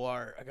some cool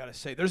art, I gotta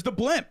say. There's the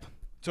blimp.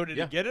 So did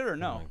Yeah. he get it or Oh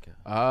no? my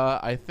god.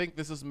 I think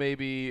this is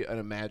maybe an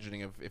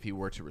imagining of if he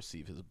were to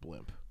receive his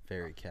blimp.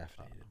 Very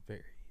caffeinated.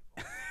 Very.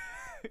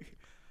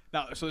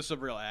 Now, so this is a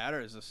real ad,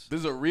 or is this? This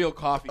is a real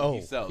coffee Oh,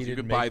 he sells. he You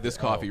didn't can buy make this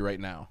the- coffee oh. right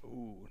now.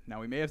 Ooh,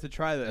 now we may have to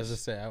try this. As I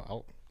say,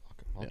 I'll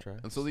try.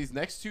 And so these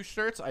next two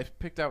shirts I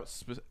picked out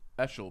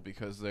special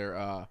because they're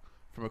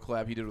from a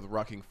collab he did with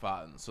Rucking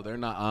Fountain. So they're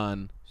not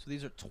on. So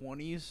these are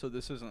 20s. So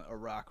this isn't a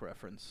rock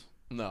reference.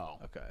 No.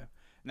 Okay.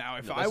 Now,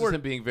 if No, I this were, is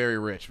him being very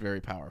rich, very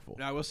powerful.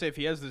 now I will say, if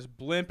he has this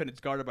blimp and it's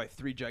guarded by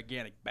 3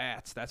 gigantic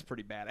bats, that's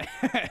pretty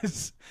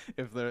badass.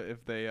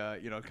 if they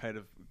kind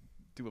of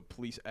do a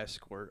police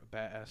escort, a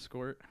bat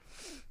escort.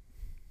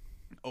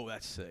 Oh,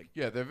 that's sick.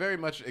 Yeah, they're very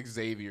much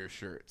Xavier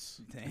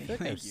shirts. I think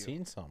Thank I've you.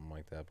 seen something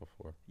like that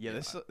before. Yeah,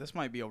 this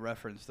might be a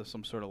reference to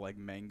some sort of like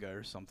manga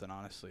or something.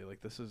 Honestly, like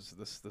this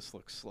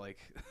looks like.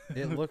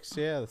 It looks,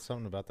 yeah,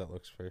 something about that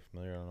looks very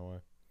familiar in a way.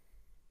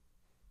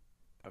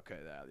 Okay,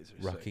 these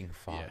are Rucking sick.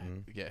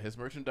 Fountain. Yeah, his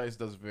merchandise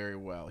does very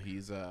well.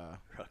 He's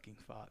Rucking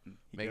Fountain.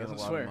 He making a doesn't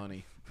lot swear. of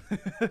money.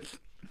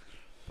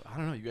 I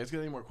don't know. You guys got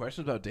any more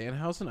questions about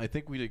Danhausen? I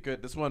think we did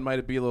good. This one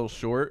might be a little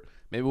short.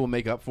 Maybe we'll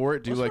make up for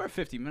it. Do Let's like start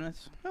 50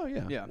 minutes. Oh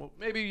yeah. Yeah. Well,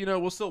 maybe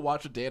we'll still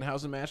watch a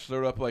Danhausen match.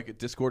 Throw it up like a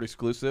Discord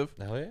exclusive.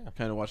 Hell yeah.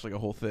 Kind of watch like a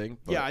whole thing.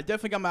 But Yeah, I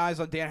definitely got my eyes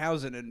on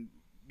Danhausen, and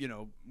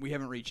we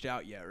haven't reached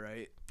out yet,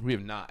 right? we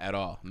have not at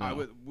all.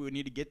 No. We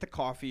need to get the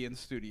coffee in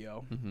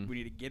studio. Mhm. We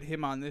need to get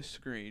him on this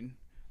screen.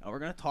 And we're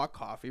gonna talk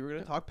coffee. We're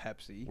gonna talk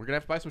Pepsi. We're gonna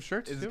have to buy some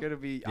shirts. It's too. gonna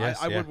be.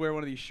 Yes, I yeah. would wear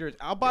one of these shirts.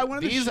 I'll buy one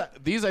of these.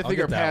 These I think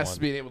get are that past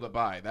one. being able to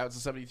buy. That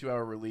was a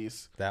 72-hour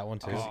release. That one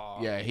too.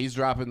 Yeah, he's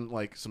dropping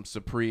like some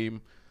Supreme,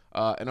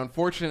 and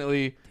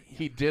unfortunately,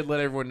 he did let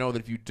everyone know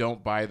that if you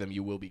don't buy them,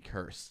 you will be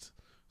cursed.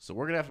 So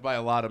we're gonna have to buy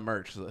a lot of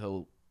merch so that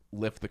he'll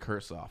lift the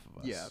curse off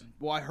of us. Yeah.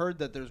 Well, I heard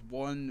that there's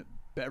one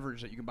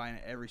beverage that you can buy in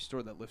every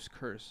store that lifts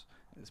curse.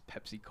 It's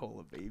Pepsi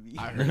Cola, baby.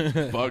 I heard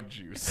it's bug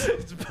juice.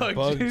 It's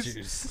bug juice.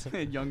 juice.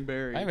 And Young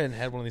Berry. I haven't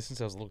had one of these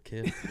since I was a little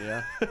kid.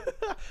 Yeah.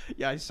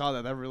 Yeah, I saw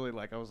that. That really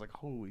I was like,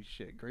 holy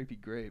shit,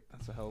 Grapey Grape.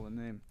 That's a hell of a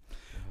name.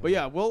 But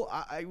yeah,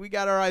 we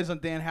got our eyes on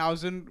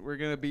Danhausen. We're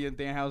gonna be in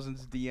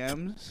Danhausen's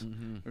DMs.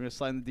 We're gonna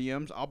slide in the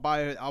DMs. I'll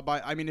buy.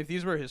 I mean, if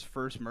these were his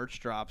first merch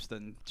drops,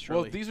 then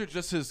surely. Well, these are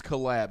just his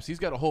collabs. He's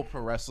got a whole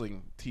pro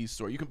wrestling tee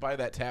store. You can buy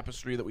that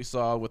tapestry that we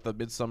saw with the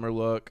midsummer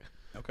look.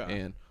 Okay.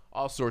 And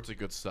all sorts of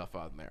good stuff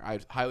on there. I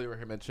highly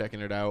recommend checking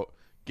it out.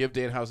 Give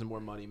Danhausen more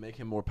money, make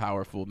him more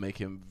powerful, make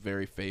him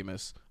very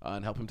famous,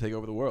 and help him take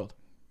over the world.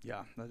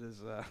 Yeah, that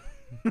is.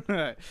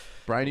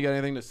 Brian, you got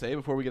anything to say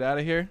before we get out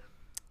of here?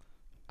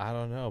 I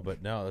don't know,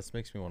 but no, this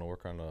makes me want to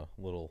work on a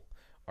little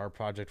art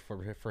project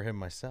for him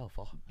myself.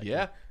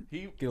 Yeah,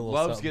 he get a little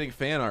loves something. getting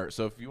fan art.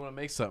 So if you want to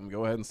make something,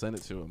 go ahead and send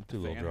it to him. Do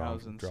a little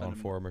Danhausen, drawing send him-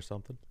 for him or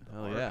something.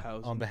 Hell yeah.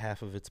 On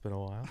behalf of It's Been a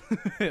While.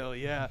 Hell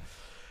yeah.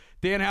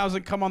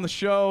 Danhausen, come on the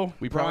show.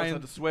 We promise Brian,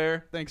 not to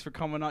swear. thanks for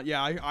coming on.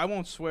 Yeah, I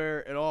won't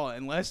swear at all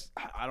unless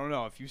I don't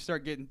know if you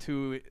start getting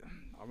too.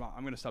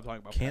 I'm gonna stop talking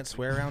about. Can't Pepsi.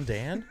 swear around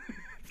Dan?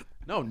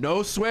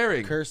 No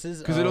swearing. Curses?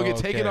 Because it'll get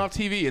Oh, taken okay. off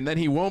TV, and then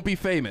he won't be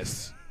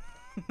famous.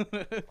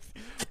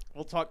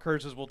 We'll talk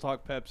curses. We'll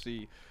talk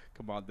Pepsi.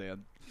 Come on,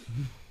 Dan. All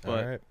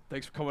But right.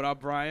 thanks for coming out,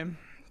 Brian.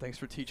 Thanks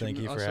for teaching. Thank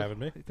you us for having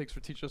me. Thanks for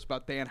teaching us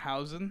about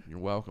Danhausen. You're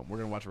welcome. We're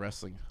going to watch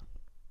wrestling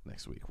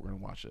next week. We're going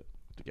to watch it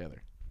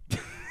together.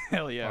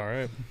 Hell yeah. All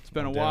right. It's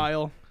been I'm a down.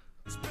 while.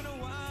 It's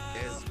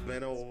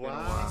been a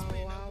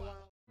while.